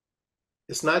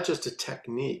 It's not just a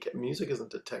technique. Music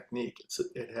isn't a technique. It's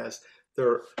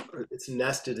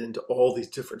nested into all these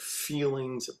different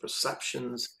feelings and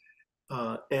perceptions,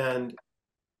 uh, and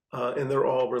and they're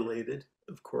all related,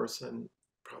 of course. And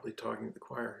probably talking to the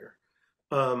choir here.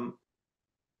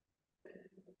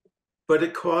 But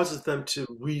it causes them to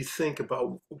rethink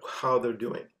about how they're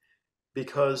doing,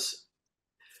 because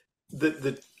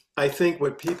the I think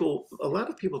a lot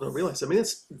of people don't realize. I mean,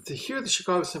 it's to hear the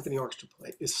Chicago Symphony Orchestra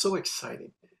play is so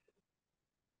exciting,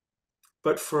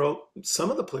 but for some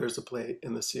of the players that play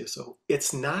in the CSO,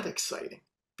 it's not exciting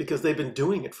because they've been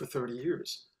doing it for 30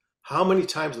 years. How many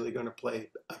times are they going to play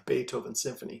a Beethoven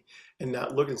symphony and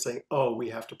not look and say, "Oh, we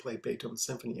have to play Beethoven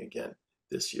symphony again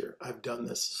this year. I've done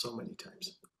this so many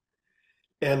times."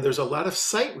 And there's a lot of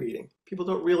sight reading. People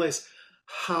don't realize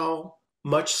how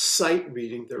much sight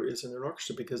reading there is in an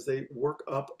orchestra, because they work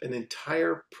up an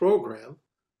entire program,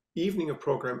 evening of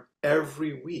program,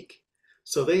 every week.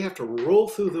 So they have to roll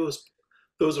through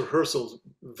those rehearsals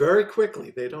very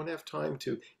quickly. They don't have time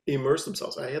to immerse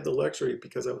themselves. I had the luxury,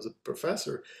 because I was a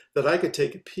professor, that I could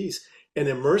take a piece and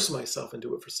immerse myself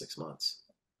into it for 6 months.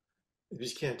 You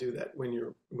just can't do that when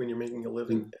you're making a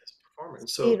living as a performer. And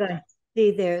so Steve, I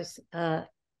see there's a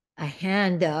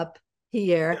hand up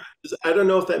here. I don't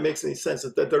know if that makes any sense,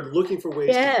 that they're looking for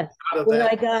ways to get Yes, out of what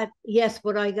that. I got, yes,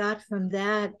 what I got from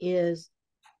that is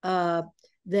uh,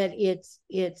 that it's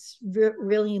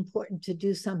really important to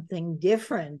do something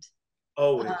different. Uh,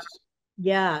 Always.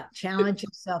 yeah, challenge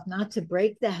yourself not to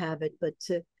break the habit, but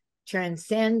to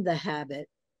transcend the habit.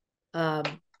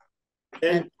 Um,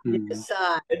 and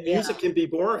decide, And yeah, music can be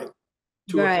boring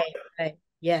to a right, player, right.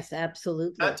 Yes, not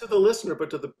absolutely. to the listener, but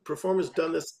to the performer's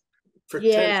done this for 10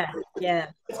 Yeah, years.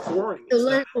 yeah. It's boring. So It's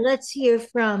not. let's hear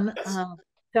from Yes.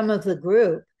 some of the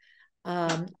group,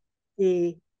 um,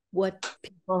 the what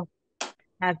people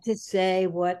have to say,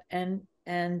 what and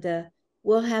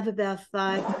we'll have about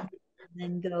 5 minutes and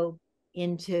then go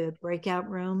into breakout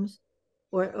rooms,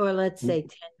 or let's say 10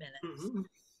 minutes, Mhm.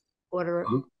 quarter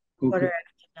Okay.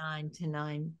 after 9 to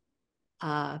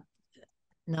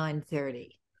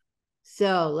 9:30.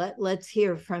 So let's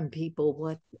hear from people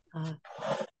what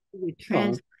we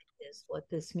translate this, what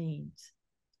this means.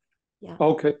 Yeah.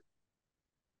 Okay.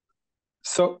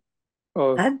 So,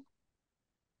 Uh,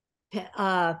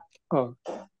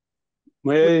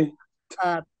 may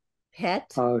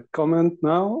Pet. I comment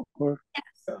now, or? Yes.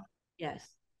 Yeah,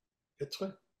 Yes. it's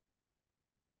fine.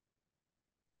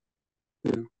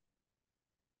 Yeah.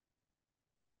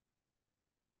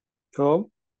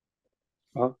 Hello?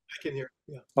 I can hear.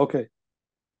 Yeah. Okay.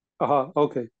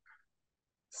 Okay.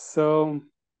 So,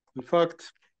 in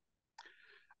fact,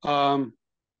 I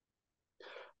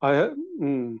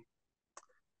mm,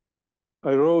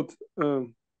 I wrote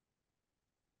an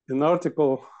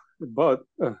article about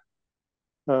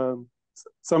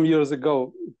some years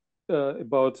ago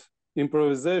about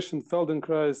improvisation,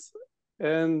 Feldenkrais,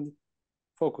 and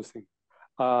focusing,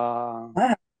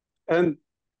 and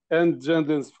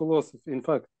Gendlin's philosophy. In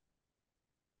fact,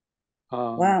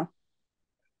 Wow.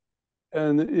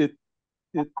 and it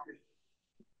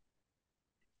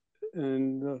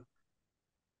and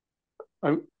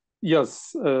I'm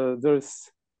yes,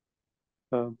 there's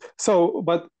so,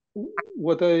 but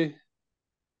what I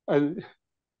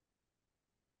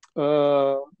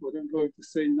what I'm going to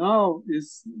say now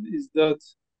is that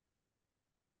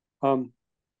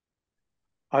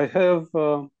I have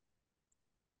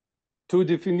two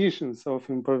definitions of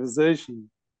improvisation,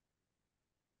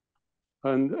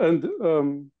 and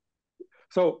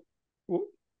so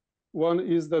one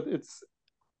is that it's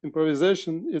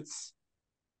improvisation. It's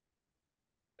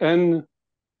an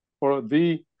or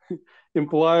the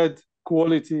implied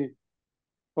quality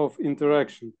of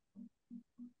interaction,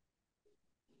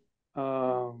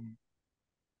 and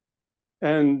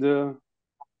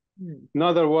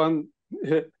another one.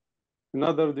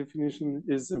 Another definition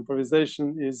is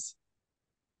improvisation is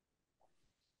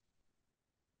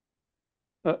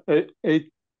a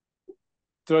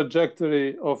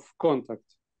trajectory of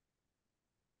contact.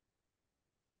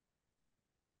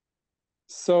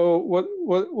 So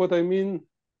what I mean,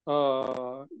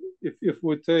 if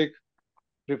we take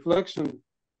reflection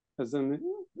as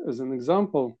an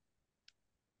example,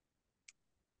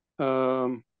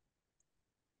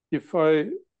 if I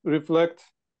reflect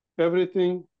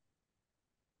everything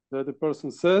that a person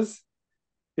says,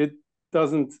 it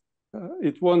doesn't,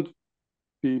 it won't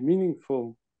be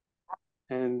meaningful,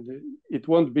 and it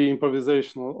won't be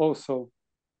improvisational also.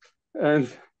 And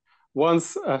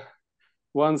once a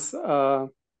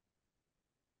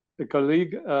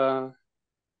colleague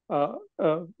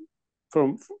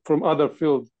from other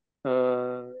field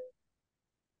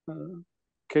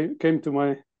came to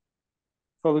my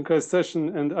Feldenkrais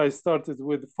session, and I started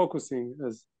with focusing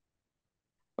as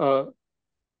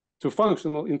to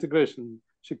functional integration.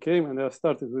 She came and I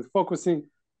started with focusing,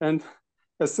 and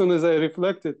as soon as I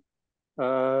reflected,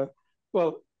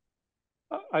 well,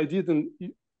 I did an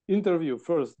interview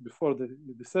first before the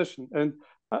session, and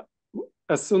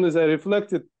as soon as I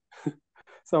reflected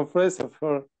some phrase of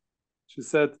her, she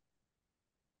said,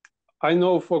 "I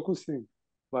know focusing,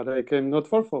 but I came not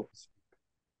for focusing."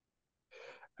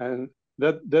 And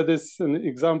that is an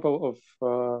example of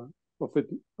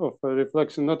a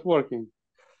reflection not working.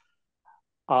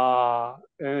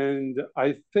 And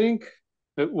I think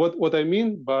that what I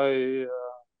mean by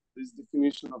this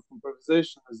definition of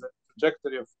improvisation is a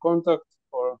trajectory of contact,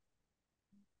 or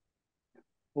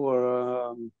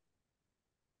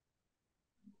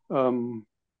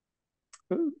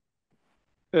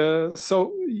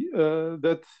so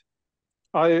that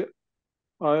I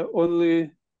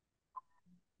only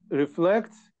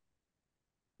reflect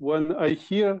when I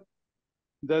hear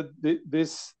that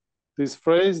this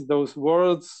phrase, those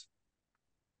words,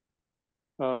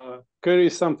 carry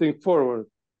something forward.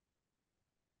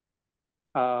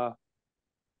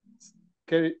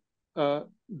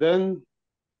 Then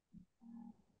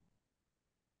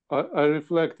I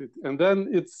reflect it, and then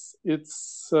it's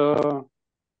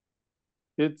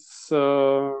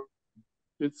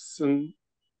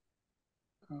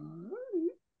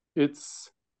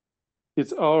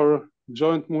our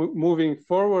joint moving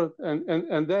forward, and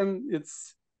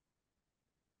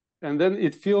then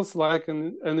it feels like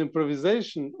an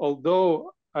improvisation,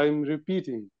 although I'm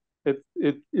repeating.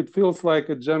 It feels like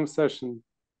a jam session.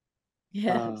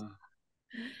 Yes.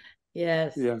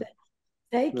 Yes. Yeah.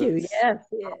 Thank you. Yes.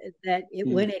 That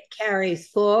when it carries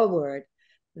forward,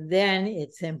 then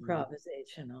it's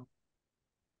improvisational.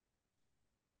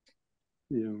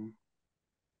 Yeah.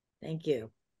 Thank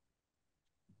you.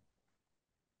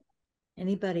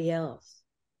 Anybody else?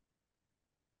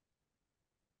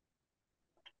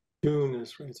 June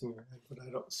is raising her hand, but I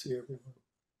don't see everyone.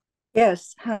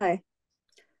 Yes, hi.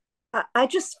 I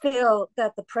just feel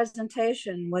that the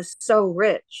presentation was so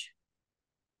rich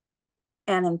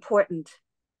and important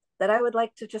that I would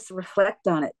like to just reflect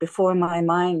on it before my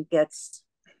mind gets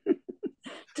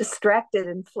distracted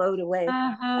and float away.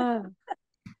 Uh-huh.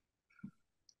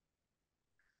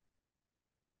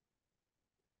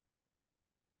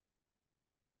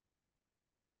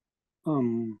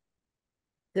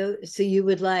 So you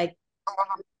would like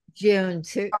June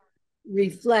to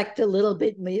reflect a little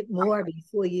bit more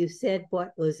before you said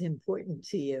what was important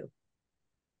to you.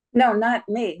 No, not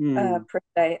me, per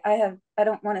se. I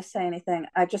don't want to say anything.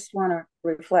 I just want to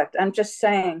reflect. I'm just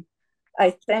saying,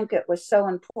 I think it was so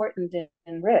important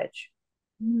and rich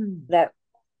that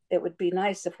it would be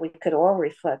nice if we could all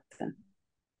reflect them,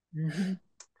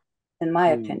 in my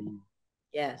opinion.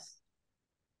 Yes.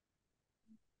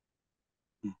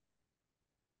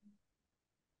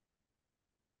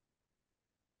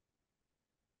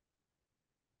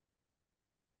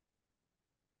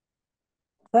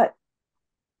 But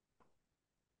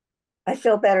I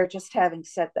feel better just having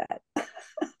said that,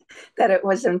 that it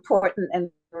was important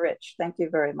and rich. Thank you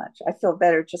very much. I feel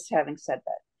better just having said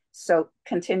that. So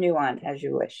continue on as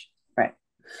you wish. Right.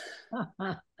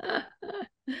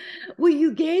 Well,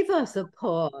 you gave us a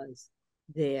pause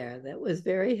there. That was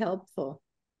very helpful.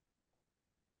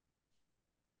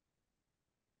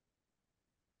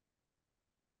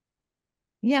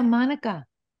 Yeah, Monica.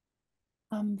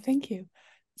 Thank you.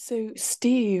 So,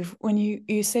 Steve, when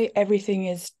you say everything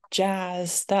is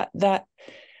jazz, that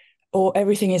or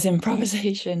everything is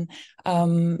improvisation,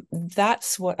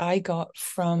 that's what I got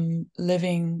from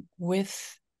living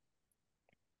with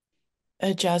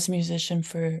a jazz musician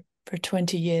for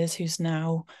 20 years who's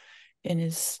now in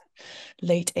his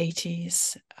late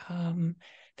 80s.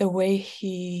 The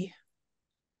way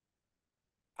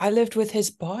I lived with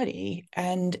his body,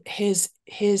 and his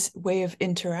way of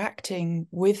interacting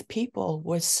with people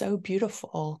was so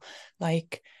beautiful.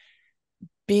 Like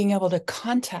being able to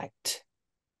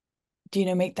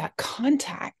make that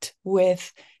contact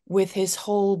with his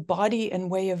whole body and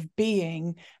way of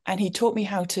being. And he taught me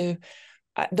how to,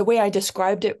 the way I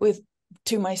described it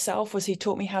to myself was he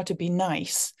taught me how to be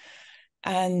nice,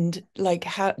 and like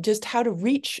how to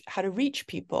reach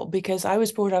people, because I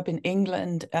was brought up in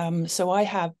England, so I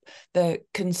have the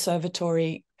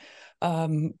conservatory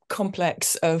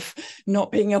complex of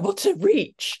not being able to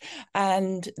reach,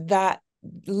 and that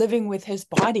living with his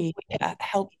body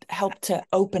helped to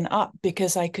open up,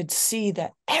 because I could see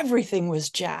that everything was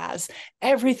jazz,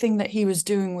 everything that he was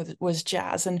doing was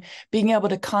jazz, and being able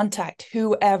to contact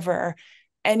whoever,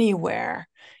 anywhere,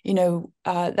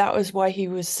 that was why he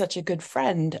was such a good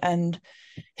friend. And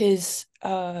his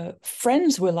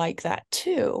friends were like that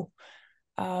too.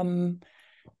 And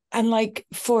like,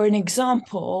 for an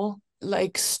example,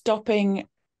 like stopping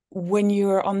when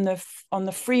you're on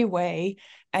the freeway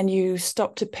and you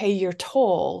stop to pay your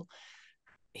toll,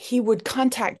 he would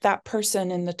contact that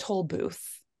person in the toll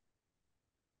booth.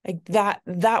 Like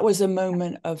that was a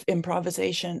moment of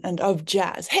improvisation and of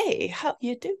jazz. Hey, how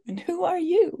you doing? Who are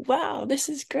you? Wow, this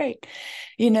is great.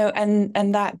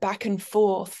 And that back and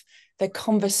forth, the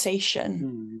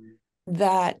conversation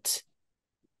that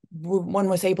one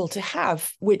was able to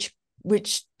have, which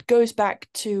goes back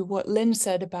to what Lynn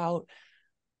said about,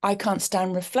 I can't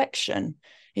stand reflection.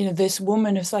 This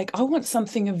woman is like, I want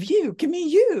something of you. Give me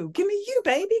you,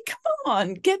 baby. Come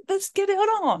on, let's get it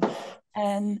on.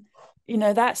 And you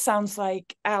know, that sounds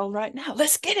like Al right now.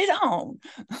 Let's get it on.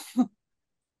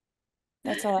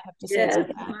 That's all I have to say Yes, about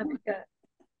that. Monica.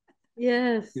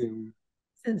 Yes, Yeah.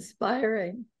 it's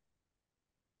inspiring.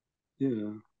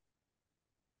 Yeah.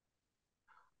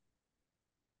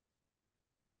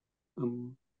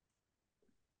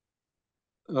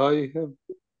 I have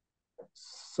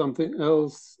something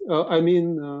else. I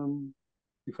mean,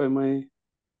 if I may,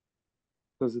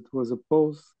 because it was a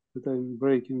pause that I'm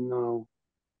breaking now.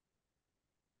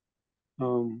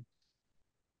 Um,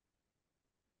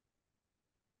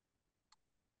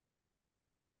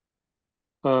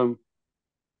 um,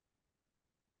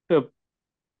 uh,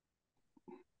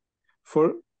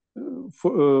 for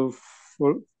for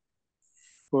for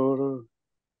for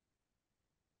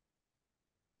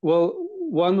well,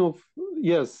 one of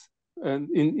yes, and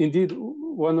indeed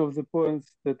one of the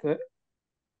points that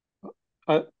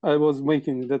I was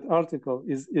making in that article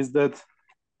is that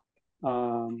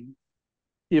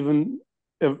even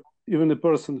if, even a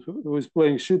person who is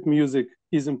playing sheet music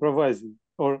is improvising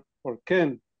or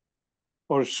can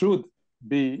or should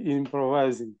be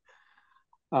improvising.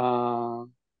 And,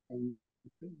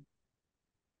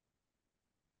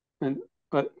 and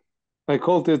I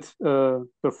called it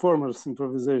performers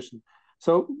improvisation.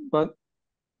 So, but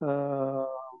uh,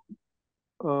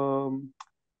 um,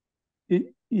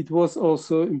 it was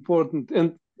also important,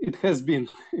 and it has been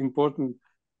important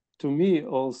to me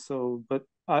also. But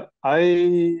I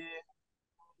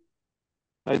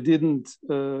didn't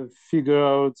figure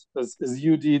out as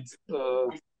you did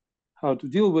how to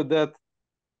deal with that.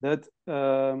 That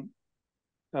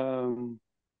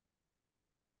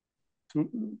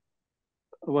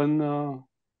when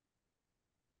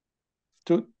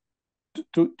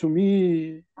to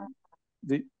me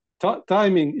the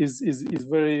timing is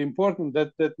very important.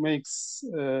 That makes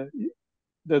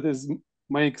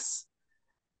makes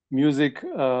music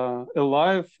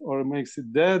alive or makes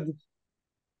it dead,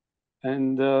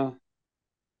 and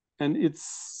it's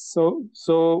so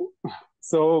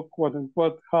quote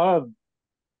unquote hard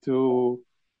to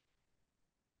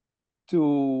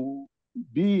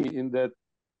be in that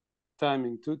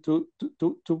timing, to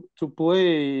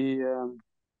play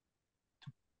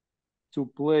to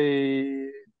play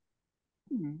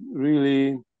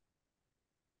really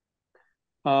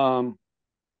um,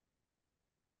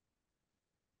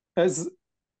 as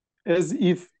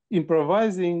if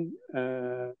improvising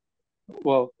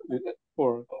well,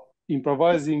 or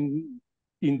improvising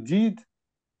indeed,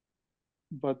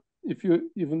 but if you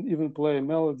even play a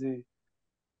melody,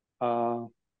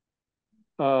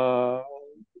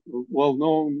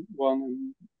 well-known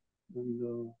one,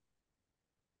 and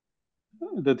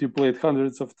that you played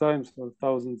hundreds of times or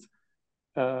thousands,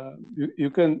 you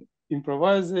can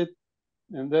improvise it,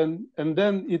 and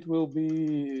then it will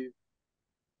be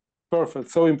perfect.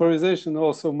 So improvisation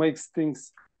also makes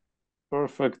things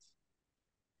perfect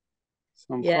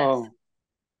somehow. Yes.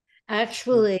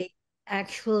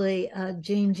 Actually,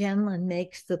 Gene Genlin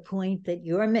makes the point that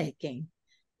you're making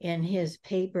in his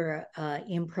paper,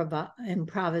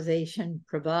 Improvisation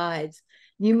Provides.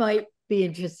 You might be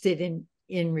interested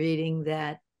in reading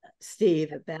that,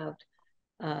 Steve, about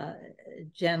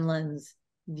Genlin's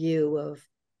view of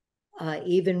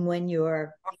even when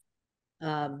you're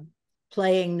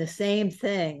playing the same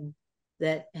thing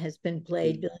that has been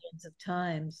played billions of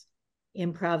times,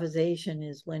 improvisation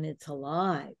is when it's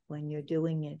alive, when you're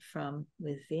doing it from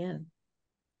within.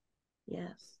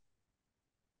 Yes.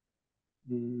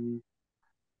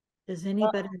 Does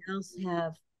anybody else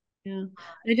have? Yeah,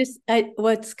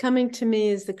 what's coming to me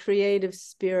is the creative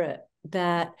spirit,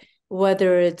 that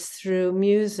whether it's through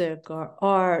music or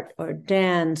art or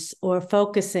dance or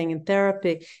focusing in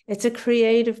therapy, it's a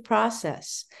creative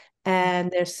process.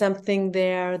 And there's something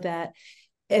there that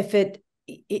if it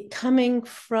coming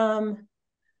from,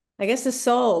 I guess, the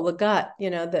soul, the gut, you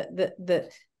know,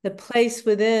 the place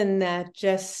within that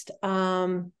just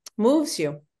moves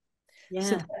you. Yeah.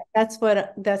 So that's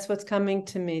what's coming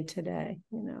to me today,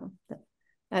 you know.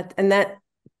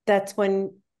 That's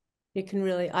when I can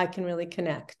really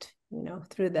connect, you know,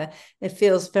 through that. It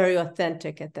feels very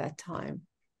authentic at that time.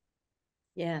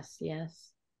 Yes,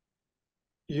 yes.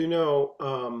 You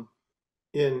know,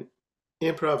 in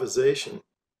improvisation,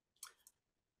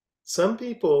 some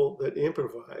people that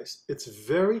improvise, it's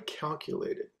very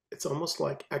calculated. It's almost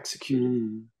like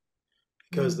executed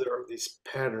because there are these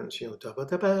patterns, you know,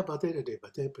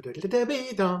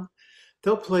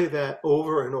 they'll play that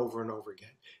over and over and over again.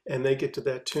 And they get to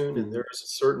that tune and there's a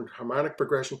certain harmonic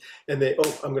progression and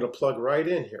I'm going to plug right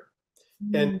in here.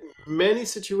 And many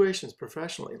situations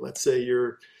professionally, let's say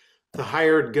you're the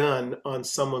hired gun on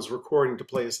someone's recording to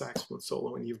play a saxophone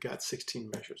solo and you've got 16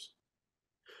 measures.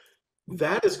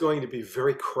 that is going to be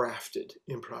very crafted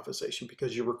improvisation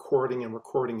because you're recording, and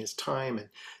recording is time, and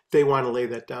they want to lay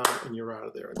that down and you're out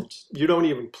of there. And you don't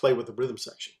even play with the rhythm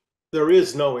section. There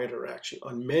is no interaction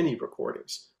on many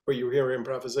recordings where you hear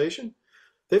improvisation.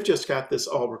 They've just got this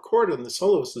all recorded and the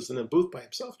soloist is in a booth by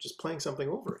himself just playing something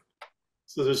over it.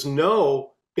 So there's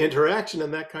no interaction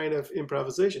in that kind of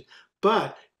improvisation.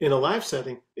 But in a live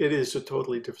setting, it is a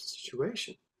totally different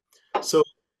situation. So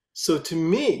to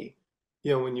me,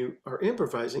 when you are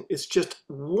improvising, it's just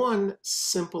one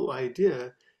simple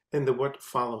idea and then what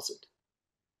follows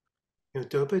it.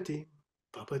 Do-ba-dee,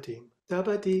 ba-ba-dee,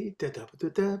 da-ba-dee,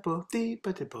 da-da-ba-da-da-bo-dee,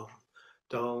 ba-dee-bo,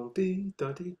 do-dee,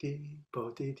 do-dee-dee,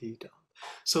 bo-dee-dee-dum.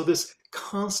 So this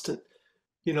constant,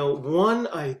 one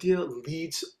idea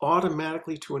leads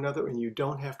automatically to another and you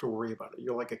don't have to worry about it.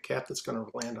 You're like a cat that's going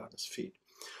to land on his feet.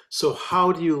 So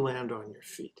how do you land on your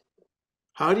feet?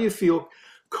 How do you feel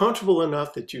comfortable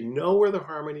enough that you know where the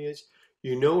harmony is,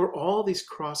 you know where all these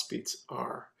cross beats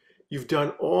are, you've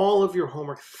done all of your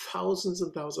homework, thousands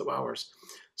and thousands of hours,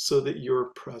 so that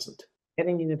you're present.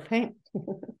 Getting you to paint.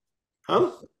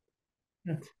 Huh?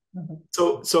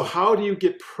 So how do you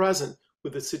get present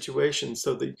with the situation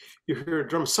so that you hear a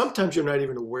drum? Sometimes you're not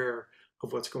even aware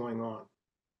of what's going on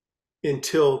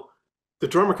until the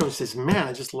drummer comes and says, man,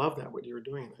 I just love that, what you were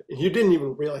doing. And you didn't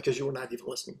even realize because you were not even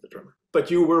listening to the drummer,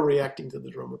 but you were reacting to the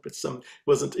drummer, but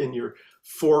wasn't in your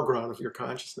foreground of your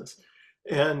consciousness.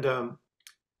 And,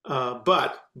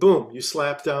 but boom, you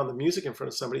slap down the music in front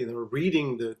of somebody and they're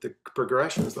reading the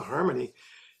progressions, the harmony,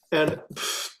 and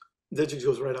that just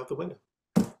goes right out the window.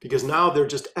 Because now they're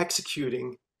just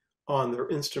executing on their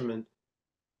instrument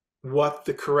what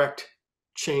the correct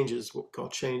changes, what we call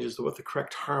changes, what the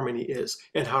correct harmony is,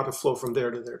 and how to flow from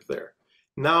there to there to there.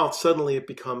 Now suddenly it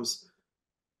becomes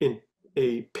in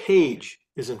a page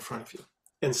is in front of you.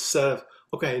 Instead of,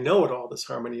 okay, I know what all this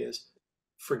harmony is,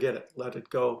 forget it, let it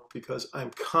go, because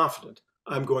I'm confident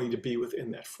I'm going to be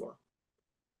within that form.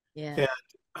 Yeah. And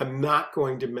I'm not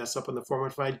going to mess up on the form.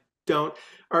 If I don't,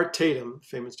 Art Tatum,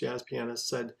 famous jazz pianist,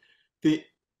 said, the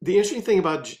interesting thing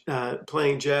about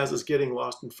playing jazz is getting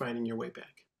lost and finding your way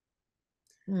back.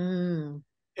 Mm.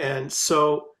 And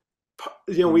so,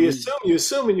 you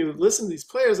assume when you listen to these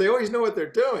players, they always know what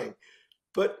they're doing.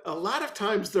 But a lot of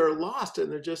times they're lost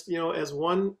and they're just, as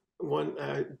one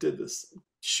did this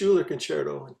Schuller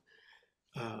concerto,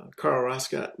 and Carl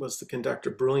Roscott was the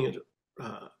conductor, brilliant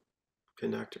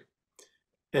conductor.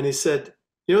 And he said,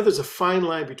 there's a fine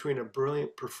line between a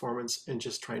brilliant performance and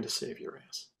just trying to save your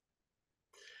ass.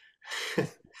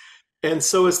 And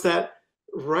so it's that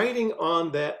writing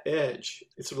on that edge.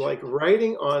 It's sort of like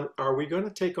writing on, are we going to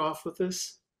take off with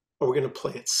this? Are we going to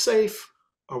play it safe?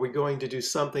 Are we going to do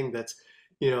something that's,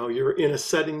 you're in a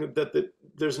setting that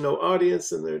there's no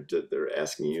audience and they're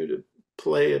asking you to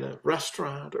play in a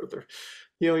restaurant, or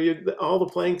all the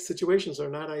playing situations are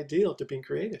not ideal to being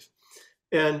creative.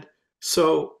 And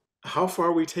so how far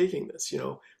are we taking this?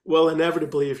 Well,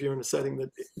 inevitably, if you're in a setting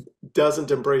that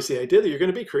doesn't embrace the idea that you're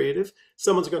going to be creative,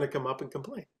 someone's going to come up and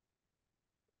complain.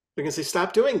 They're going to say,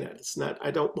 stop doing that. It's not,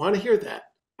 I don't want to hear that.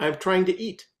 I'm trying to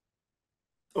eat.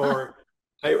 Or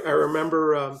I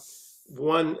remember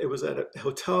it was at a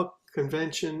hotel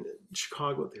convention in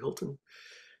Chicago at the Hilton.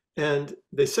 And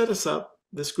they set us up,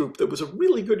 this group that was a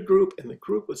really good group, and the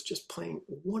group was just playing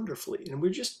wonderfully. And we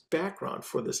were just background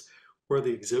for this, where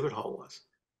the exhibit hall was.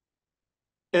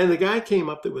 And the guy came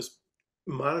up that was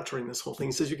monitoring this whole thing.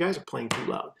 He says, you guys are playing too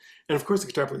loud. And of course the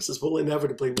guitar player says, well,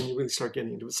 inevitably when you really start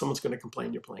getting into it, someone's going to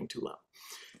complain you're playing too loud.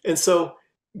 And so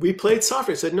we played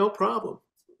softer. I said, no problem.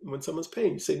 When someone's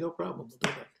paying, you say, no problem, we'll do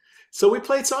that. So we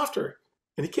played softer.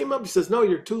 And he came up, he says, no,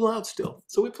 you're too loud still.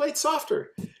 So we played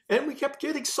softer. And we kept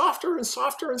getting softer and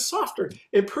softer and softer.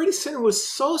 And pretty soon it was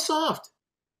so soft,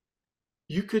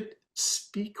 you could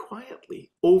speak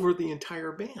quietly over the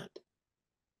entire band.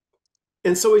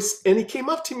 And so he came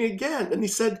up to me again and he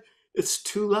said, it's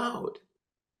too loud.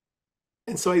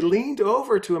 And so I leaned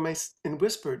over to him and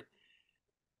whispered,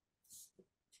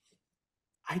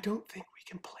 I don't think we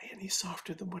can play any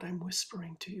softer than what I'm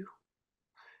whispering to you.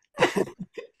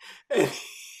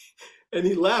 and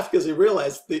he laughed because he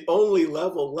realized the only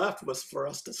level left was for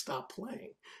us to stop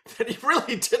playing. That he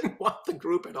really didn't want the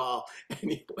group at all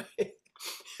anyway.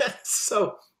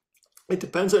 So it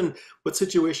depends on what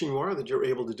situation you are that you're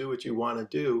able to do what you want to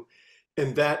do.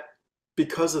 And that,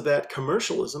 because of that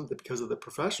commercialism, because of the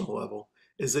professional level,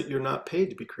 is that you're not paid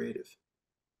to be creative.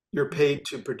 You're paid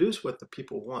to produce what the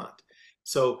people want.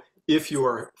 So if you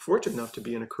are fortunate enough to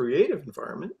be in a creative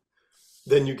environment,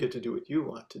 then you get to do what you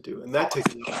want to do. And that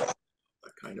takes a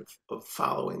kind of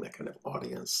following, that kind of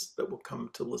audience that will come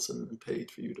to listen and pay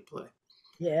for you to play.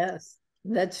 Yes.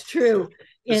 That's true.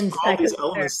 There's In all these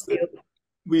elements psychotherapy, that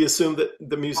we assume that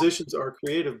the musicians are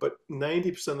creative, but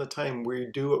 90% of the time we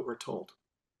do what we're told.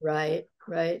 right,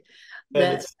 right. And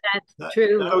That's it's not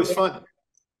true. always fun.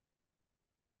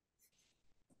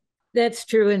 That's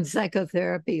true in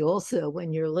psychotherapy also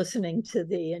when you're listening to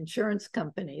the insurance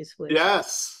companies, which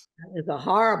Yes. is a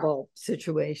horrible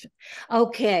situation.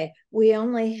 Okay, we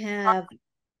only have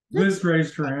Liz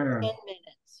raised her hand. 10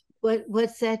 minutes.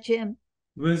 What's that, Jim?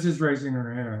 Liz is raising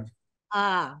her hand.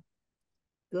 Ah,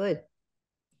 good.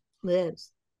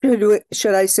 Liz.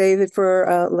 Should I save it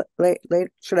for late?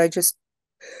 Should I just?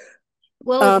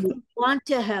 Well, if you want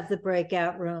to have the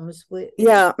breakout rooms,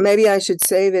 yeah, maybe I should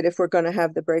save it if we're going to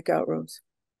have the breakout rooms.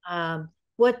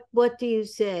 What do you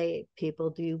say,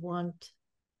 people? Do you want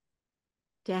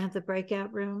to have the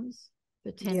breakout rooms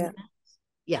for 10 minutes?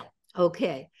 Yeah.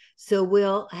 Okay. So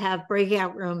we'll have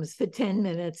breakout rooms for 10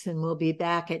 minutes and we'll be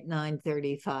back at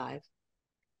 9:35.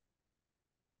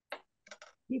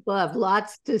 People have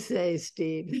lots to say,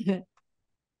 Steve.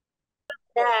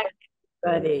 Back,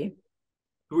 buddy.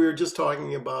 We were just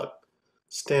talking about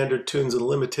standard tunes and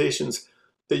limitations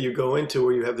that you go into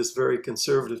where you have this very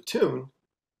conservative tune.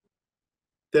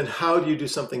 Then how do you do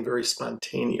something very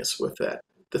spontaneous with that?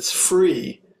 That's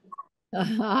free.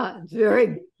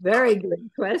 Very, very good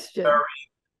question. Very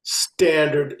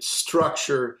standard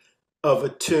structure of a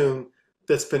tune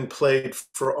that's been played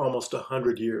for almost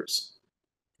 100 years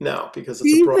now because it's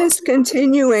Steve is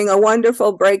continuing a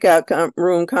wonderful breakout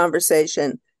room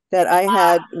conversation that I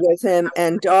had with him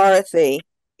and Dorothy.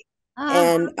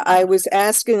 And I was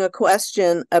asking a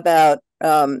question about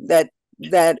that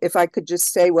if I could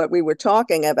just say what we were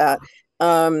talking about.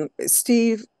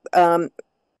 Steve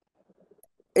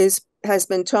has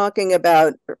been talking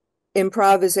about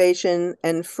improvisation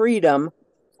and freedom,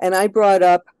 and I brought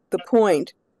up the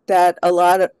point that a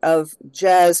lot of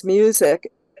jazz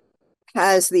music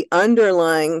has the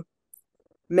underlying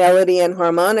melody and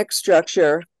harmonic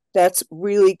structure that's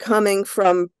really coming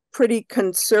from pretty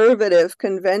conservative,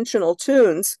 conventional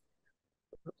tunes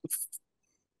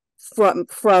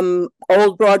from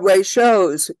old Broadway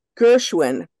shows,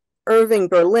 Gershwin, Irving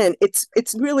Berlin.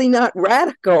 It's really not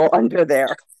radical under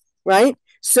there, right?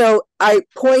 So I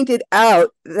pointed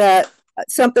out that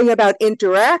something about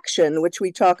interaction, which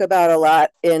we talk about a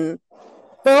lot in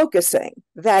focusing,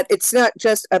 that it's not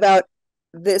just about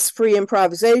this free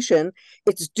improvisation,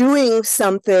 it's doing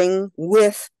something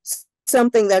with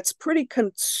something that's pretty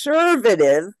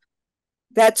conservative,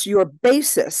 that's your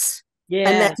basis,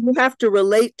 and that you have to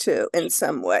relate to in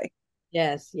some way.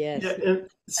 Yes, yes. Yeah, and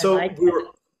so we were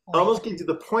almost getting to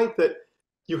the point that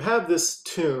you have this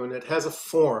tune, it has a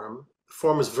form. The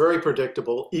form is very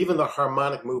predictable. Even the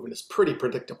harmonic movement is pretty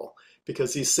predictable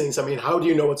because these things, I mean, how do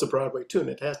you know it's a Broadway tune?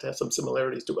 It has to have some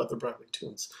similarities to other Broadway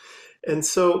tunes. And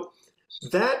so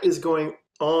that is going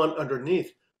on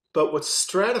underneath. But what's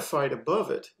stratified above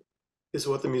it is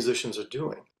what the musicians are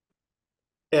doing.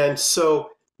 And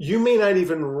so you may not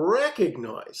even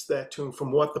recognize that tune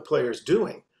from what the player's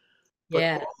doing,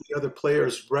 but all the other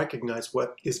players recognize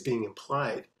what is being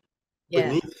implied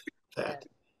beneath that.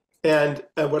 And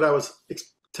what I was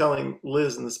telling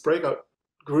Liz in this breakout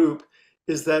group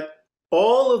is that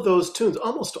all of those tunes,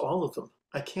 almost all of them,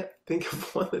 I can't think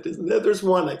of one that isn't there. There's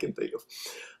one I can think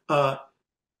of.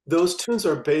 Those tunes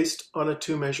are based on a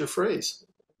two-measure phrase.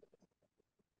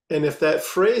 And if that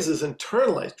phrase is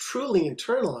internalized, truly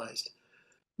internalized,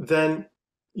 then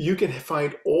you can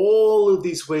find all of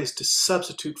these ways to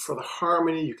substitute for the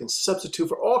harmony. You can substitute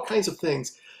for all kinds of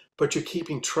things, but you're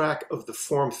keeping track of the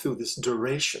form through this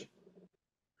duration.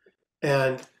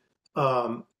 And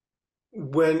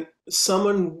when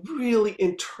someone really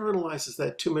internalizes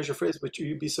that two-measure phrase, but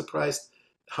you'd be surprised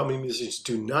how many musicians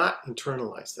do not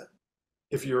internalize that.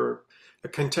 If you're a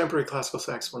contemporary classical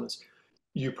saxophonist,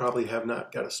 you probably have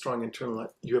not got a strong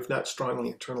you have not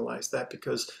strongly internalized that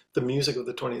because the music of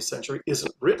the 20th century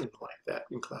isn't written like that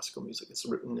in classical music. It's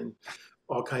written in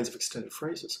all kinds of extended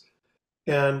phrases.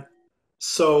 And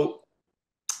so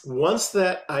once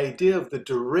that idea of the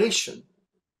duration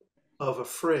of a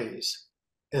phrase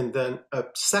and then a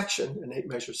section, an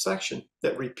 8-measure section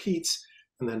that repeats,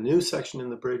 and then a new section in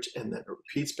the bridge, and then it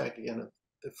repeats back again at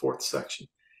the fourth section,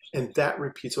 and that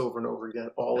repeats over and over again,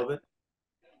 all of it,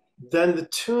 then the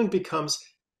tune becomes,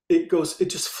 it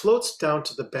just floats down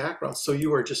to the background. So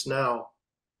you are just now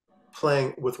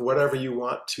playing with whatever you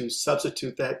want to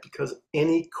substitute that, because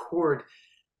any chord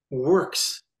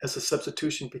works as a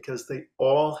substitution because they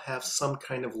all have some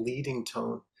kind of leading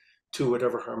tone to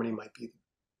whatever harmony might be.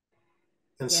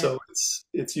 And so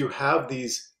it's you have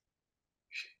these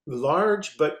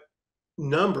large but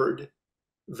numbered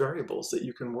variables that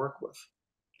you can work with.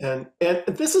 And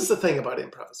this is the thing about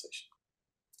improvisation.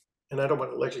 And I don't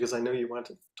want to lecture because I know you want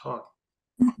to talk.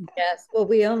 Yes, well,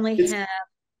 we only have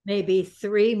maybe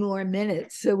 3 more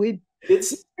minutes, so we better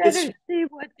see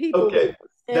what people okay. say.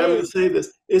 Now I'm going to say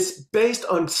this. It's based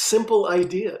on simple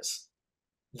ideas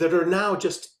that are now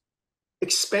just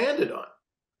expanded on,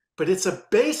 but it's a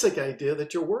basic idea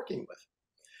that you're working with.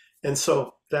 And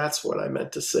so that's what I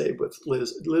meant to say with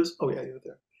Liz. Liz, oh yeah, you're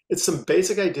there. It's some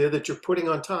basic idea that you're putting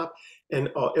on top, and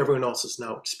everyone else is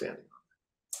now expanding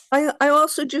on. I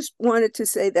also just wanted to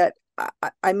say that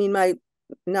I mean, my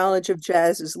knowledge of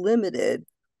jazz is limited,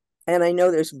 and I know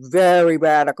there's very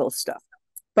radical stuff,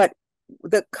 but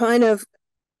the kind of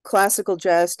classical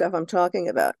jazz stuff I'm talking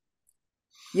about,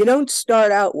 you don't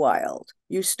start out wild.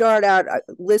 You start out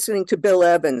listening to Bill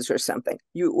Evans or something.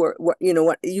 You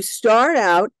start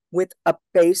out with a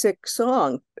basic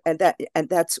song, and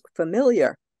that's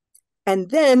familiar.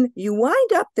 And then you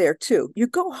wind up there too. You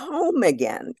go home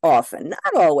again often,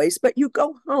 not always, but you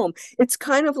go home. It's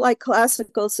kind of like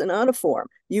classical sonata form.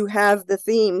 You have the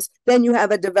themes, then you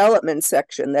have a development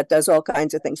section that does all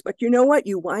kinds of things. But you know what?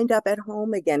 You wind up at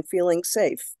home again feeling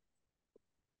safe.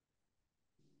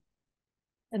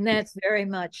 And that's very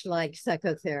much like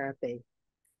psychotherapy.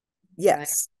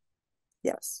 Yes.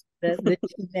 Right? Yes. The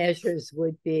 2 measures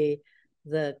would be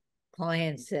the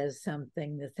client says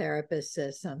something, the therapist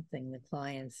says something, the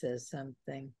client says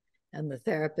something, and the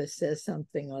therapist says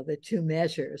something, or the 2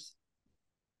 measures.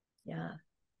 Yeah.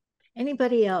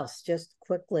 Anybody else, just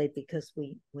quickly, because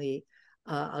we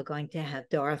are going to have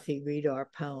Dorothy read our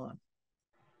poem.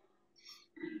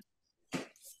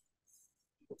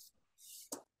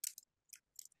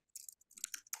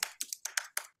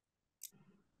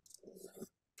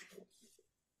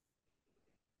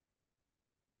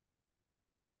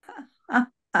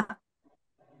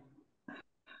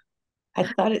 I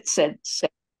thought it said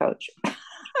coach.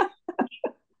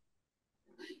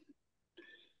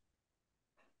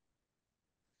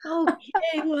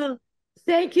 Okay, well,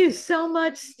 thank you so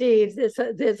much, Steve.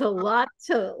 There's a lot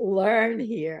to learn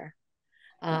here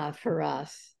for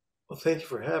us. Well, thank you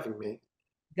for having me.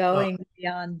 Going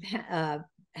beyond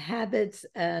habits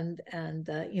and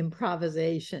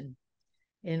improvisation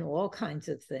in all kinds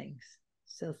of things.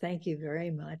 So thank you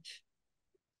very much.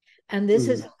 And this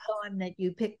is a poem that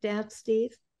you picked out,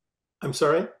 Steve? I'm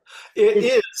sorry?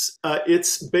 It is.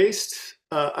 It's based,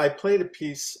 I played a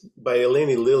piece by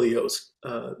Eleni Lilios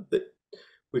that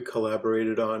we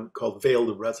collaborated on called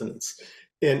Veiled Resonance.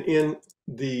 And in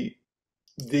the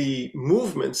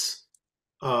movements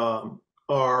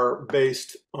are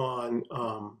based on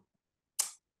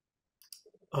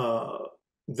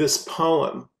this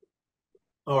poem,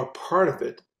 or part of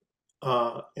it.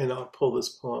 And I'll pull this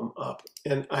poem up.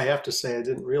 And I have to say, I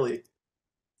didn't really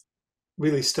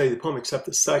study the poem except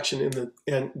the section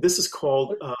and this is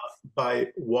called by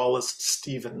Wallace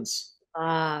Stevens.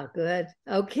 Ah, good.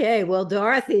 Okay, well,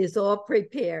 Dorothy is all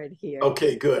prepared here.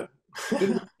 Okay, good.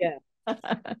 Yeah.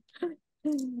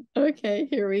 Okay,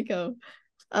 here we go.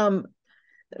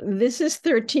 This is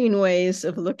 13 Ways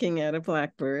of Looking at a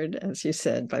Blackbird, as you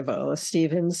said, by Wallace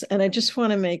Stevens. And I just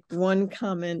want to make one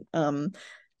comment,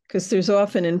 because there's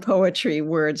often in poetry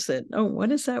words that, oh,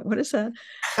 what is that? What is that?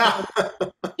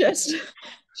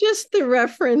 Just the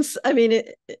reference. I mean,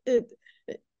 it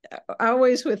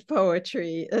always with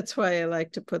poetry, that's why I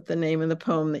like to put the name of the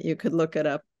poem that you could look it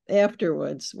up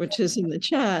afterwards, which is in the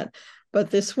chat.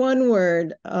 But this one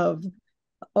word of,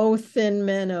 "O thin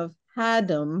men of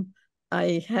Haddam,"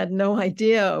 I had no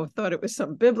idea. I thought it was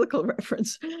some biblical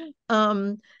reference.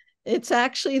 It's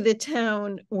actually the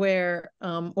town where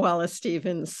Wallace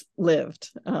Stevens lived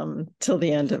till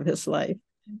the end of his life.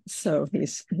 So he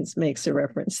makes a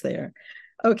reference there.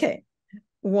 Okay,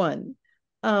 1.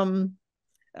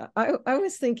 I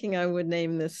was thinking I would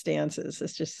name the stanzas.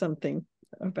 It's just something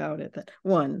about it.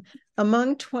 1,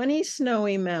 among 20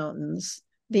 snowy mountains,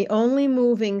 the only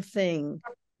moving thing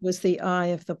was the eye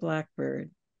of the blackbird.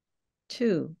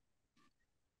 2,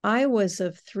 I was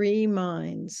of 3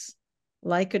 minds,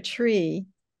 like a tree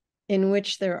in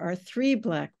which there are 3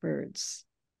 blackbirds.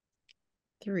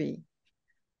 3,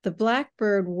 the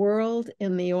blackbird whirled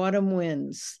in the autumn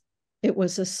winds. It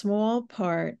was a small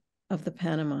part of the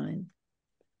pantomime.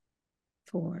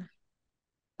 4,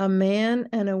 a man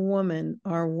and a woman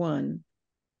are one.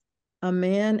 A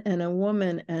man and a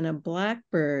woman and a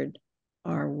blackbird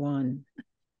are one.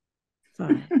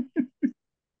 5,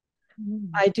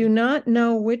 I do not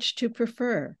know which to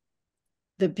prefer,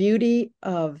 the beauty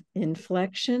of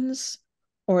inflections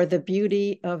or the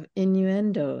beauty of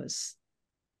innuendos,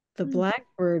 the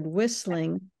blackbird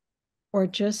whistling or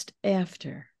just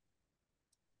after.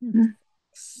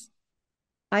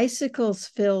 Icicles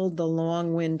filled the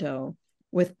long window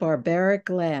with barbaric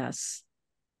glass,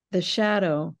 the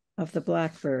shadow of the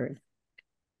blackbird.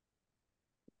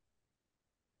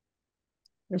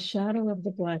 The shadow of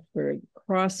the blackbird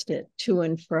crossed it to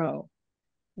and fro.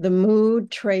 The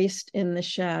mood traced in the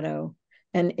shadow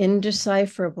an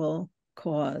indecipherable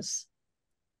cause.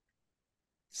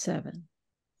 7.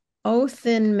 O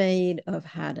thin maid of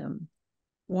Haddam,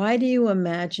 why do you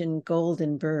imagine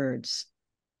golden birds?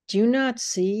 Do you not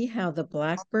see how the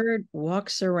blackbird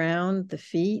walks around the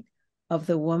feet of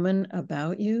the woman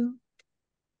about you?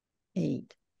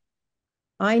 8.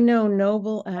 I know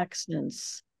noble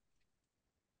accents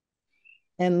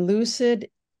and lucid,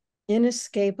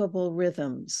 inescapable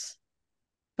rhythms,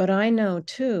 but I know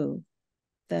too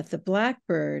that the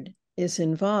blackbird is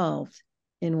involved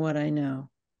in what I know.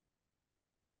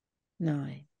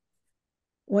 9.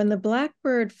 When the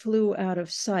blackbird flew out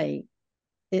of sight,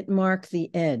 it marked the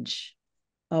edge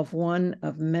of one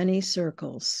of many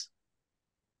circles.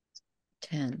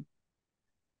 10.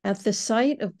 At the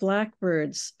sight of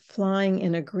blackbirds flying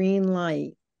in a green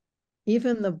light,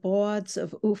 even the bawds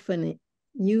of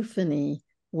euphony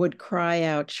would cry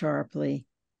out sharply.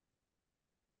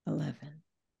 11.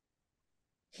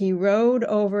 He rode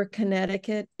over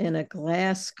Connecticut in a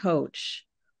glass coach.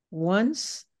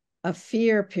 Once a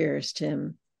fear pierced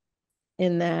him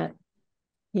in that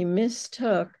he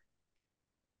mistook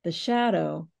the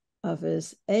shadow of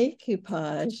his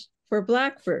equipage for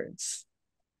blackbirds.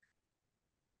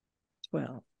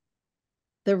 12.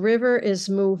 The river is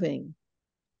moving.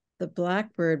 The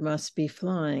blackbird must be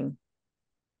flying.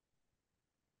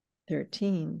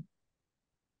 13.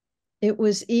 It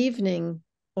was evening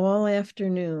all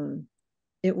afternoon.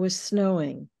 It was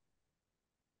snowing,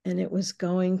 and it was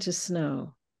going to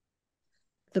snow.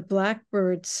 The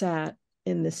blackbird sat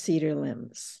in the cedar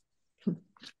limbs.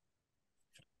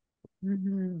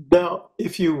 Now,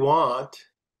 if you want,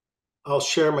 I'll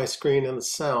share my screen and the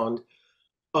sound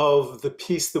of the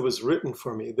piece that was written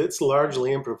for me that's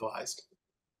largely improvised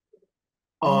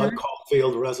called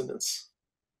Veiled Resonance.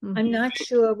 I'm not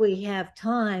sure we have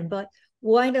time, but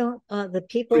why don't the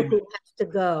people who have to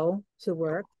go to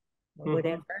work or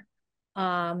whatever,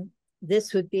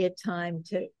 this would be a time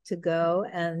to go,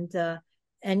 and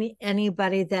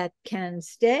anybody that can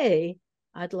stay,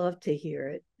 I'd love to hear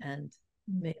it, and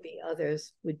maybe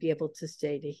others would be able to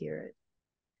stay to hear it.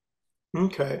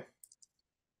 Okay.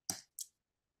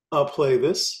 I'll play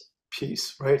this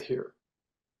piece right here.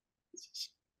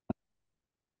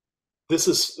 This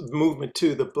is movement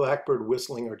 2, the blackbird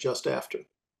whistling, or just after.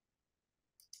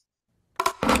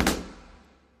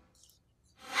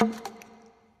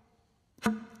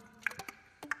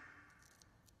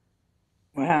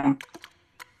 Wow.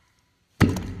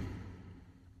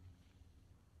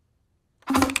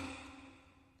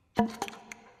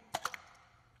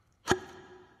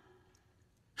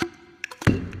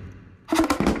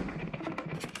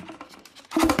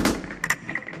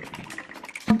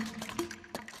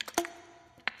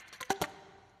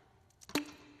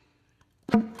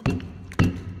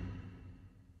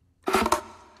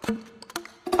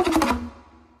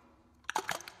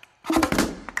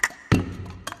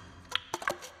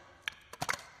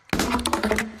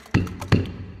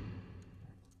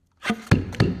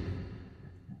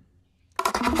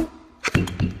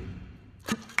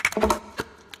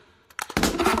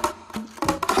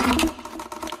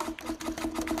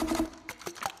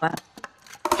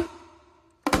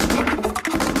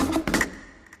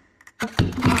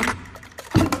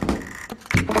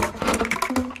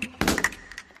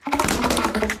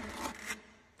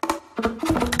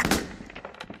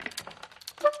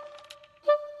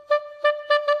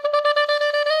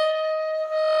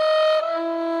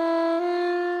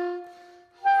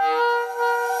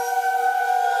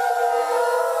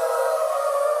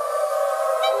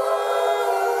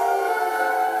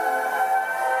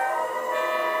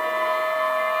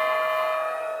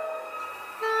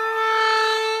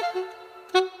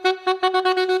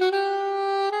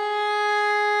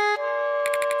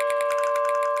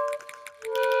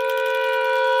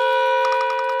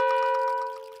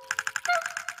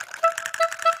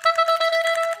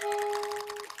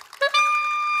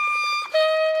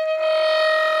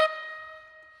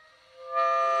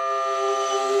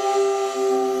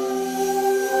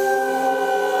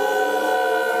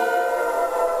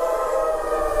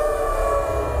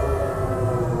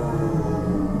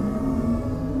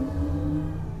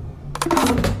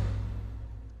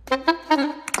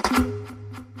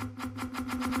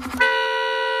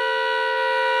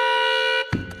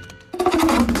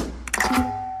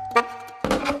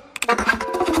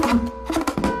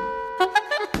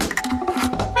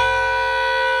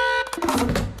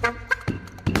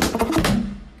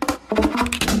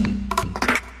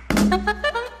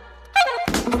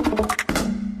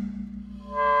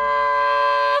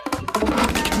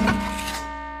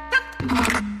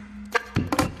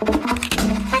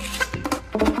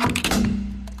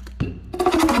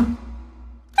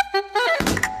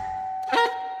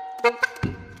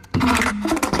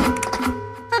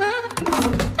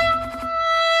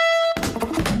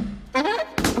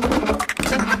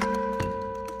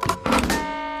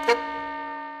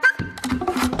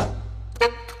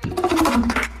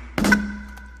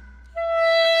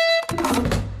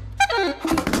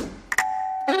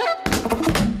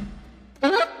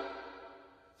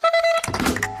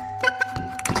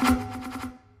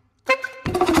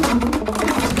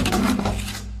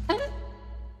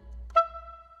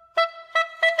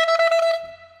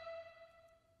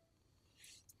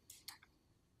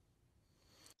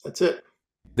 That's it.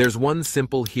 There's one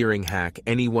simple hearing hack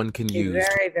anyone can use.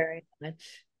 Very, very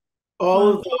much. All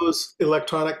of those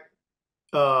electronic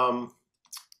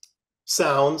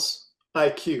sounds I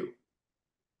cue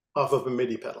off of a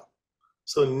MIDI pedal.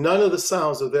 So none of the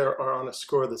sounds are on a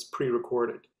score that's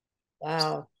pre-recorded.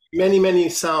 Wow. Many, many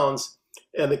sounds.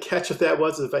 And the catch of that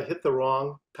was if I hit the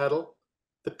wrong pedal,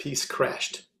 the piece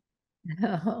crashed.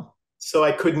 Oh. So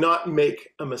I could not make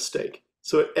a mistake.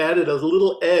 So it added a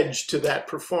little edge to that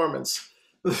performance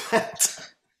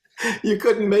that you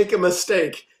couldn't make a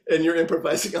mistake and you're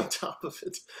improvising on top of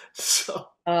it. So.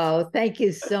 Oh, thank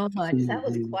you so much. That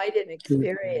was quite an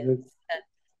experience.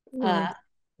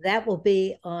 That will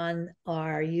be on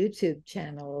our YouTube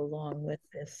channel along with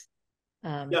this.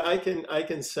 Yeah, I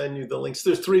can send you the links.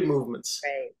 There's 3 movements.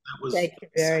 Great. Thank you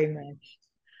very much.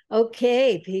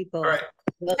 Okay, people. All right.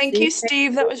 We'll Thank you,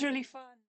 Steve. That was really fun.